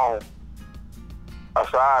your own.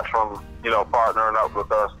 Aside from partnering up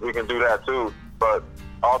with us, we can do that too. But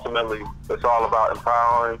ultimately, it's all about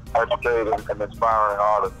empowering, educating, and inspiring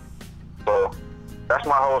artists. So that's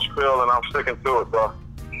my whole spiel, and I'm sticking to it, bro.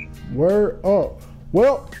 Word up.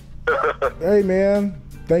 Well, hey, man,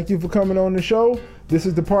 thank you for coming on the show. This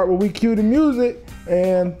is the part where we cue the music,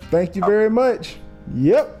 and thank you very much.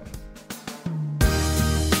 Yep.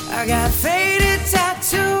 I got faded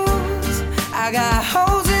tattoos, I got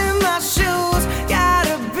holes in my shoes, got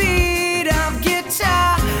a beat up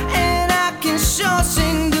guitar, and I can sure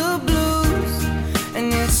sing the blues.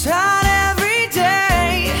 And it's hard every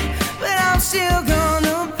day, but I'm still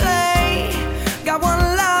gonna play. Got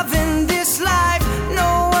one love in this life,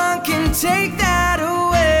 no one can take that away.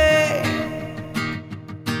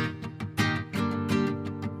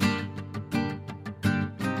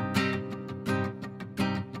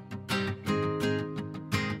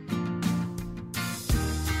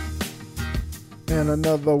 And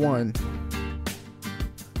another one.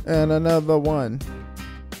 And another one.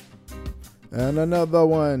 And another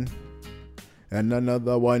one. And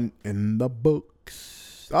another one in the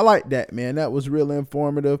books. I like that, man. That was real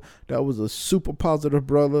informative. That was a super positive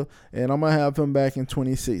brother. And I'm going to have him back in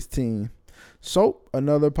 2016. So,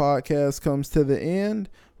 another podcast comes to the end.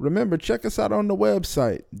 Remember, check us out on the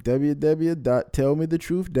website,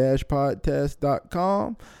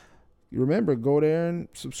 www.tellmethetruth-podcast.com. Remember, go there and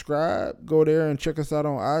subscribe. Go there and check us out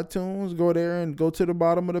on iTunes. Go there and go to the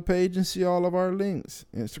bottom of the page and see all of our links.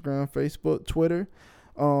 Instagram, Facebook, Twitter.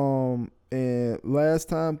 And last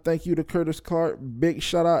time, thank you to Curtis Clark. Big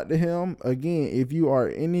shout out to him. Again, if you are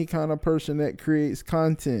any kind of person that creates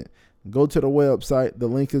content, go to the website. The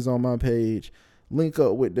link is on my page. Link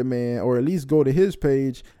up with the man, or at least go to his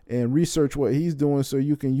page and research what he's doing so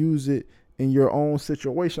you can use it in your own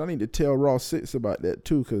situation. I need to tell Ross 6 about that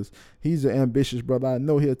too, because he's an ambitious brother. I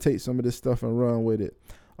know he'll take some of this stuff and run with it.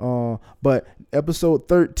 But episode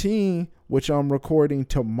 13, which I'm recording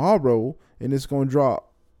tomorrow, and it's going to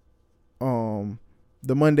drop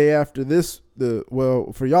the Monday after this.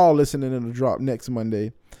 For y'all listening, it'll drop next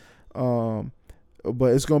Monday. But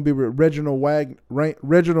it's going to be with Reginald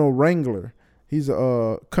Wrangler. He's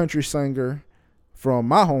a country singer from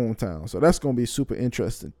my hometown. So that's going to be super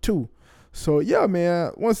interesting too. So, yeah,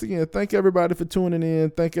 man, once again, thank everybody for tuning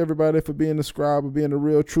in. Thank everybody for being a scribe, being a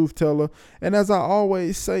real truth teller. And as I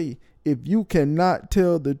always say, if you cannot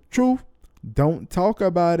tell the truth, don't talk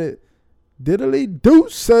about it. Diddly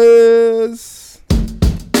deuces.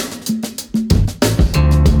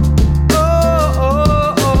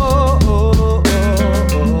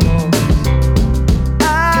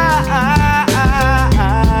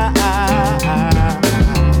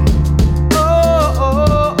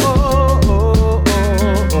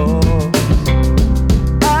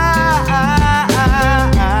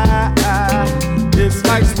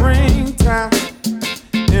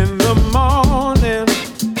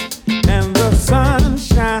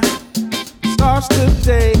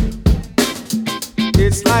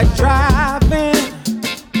 It's like driving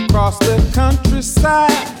across the countryside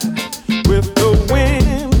with the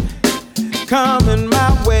wind coming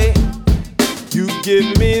my way. You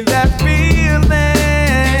give me that feeling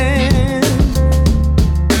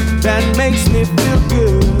that makes me feel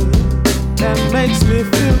good. That makes me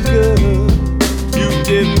feel good. You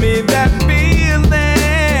give me that feeling,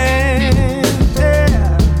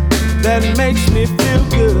 yeah, that makes me feel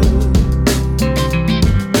good.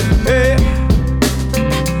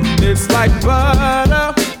 It's like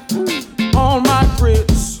butter on my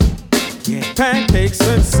grits, pancakes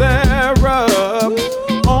and syrup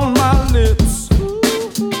on my lips.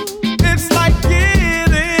 It's like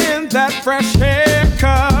getting that fresh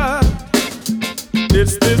haircut.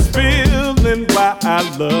 It's this feeling why I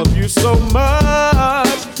love you so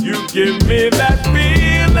much. You give me that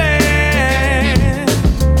feeling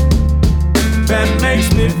that makes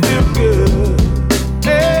me feel good.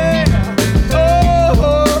 Yeah.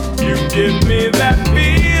 Give me that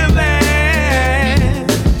feeling,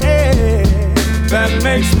 yeah, that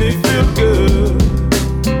makes me feel good.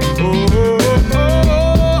 Oh, oh,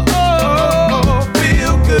 oh, oh,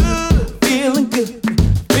 feel good, feeling good,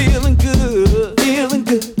 feeling good, feeling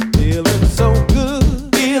good, feeling so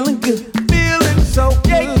good, feeling good, feeling so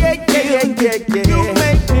good, yeah, yeah, yeah, yeah, yeah. You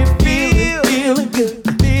make me feel, feeling good,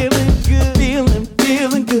 feeling good, feeling good,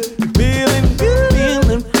 feeling good,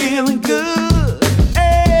 feeling good.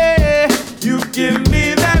 Give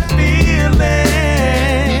me that feeling,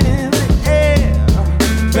 yeah,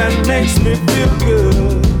 that makes me feel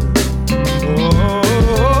good.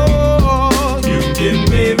 Oh, you give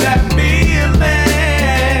me that feeling,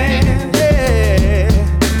 yeah,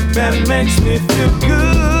 that makes me feel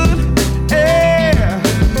good. Yeah.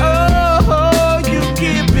 Oh, you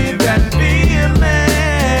give me that feeling,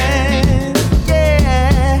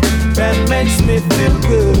 yeah, that makes me feel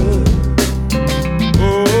good.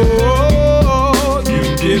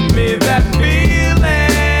 Give me that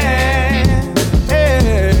feeling,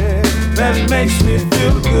 yeah, that makes makes me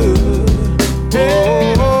feel good.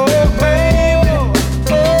 Oh, baby,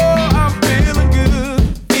 oh, I'm feeling good,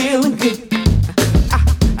 feeling good,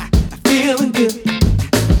 feeling good,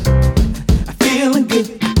 feeling good,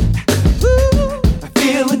 ooh,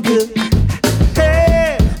 feeling good,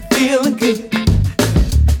 hey, feeling good,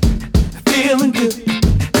 feeling good,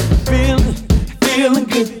 feeling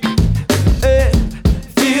good, hey,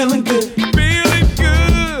 feeling good, feeling good,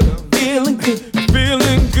 feeling good, feeling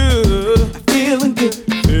good, feeling good,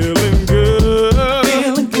 feeling good,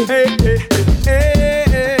 feeling good, hey, hey, hey,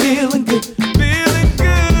 hey, feeling good, feeling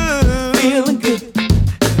good, feeling good,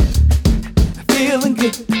 feeling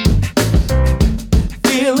good,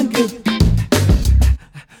 feeling good,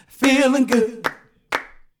 feeling good.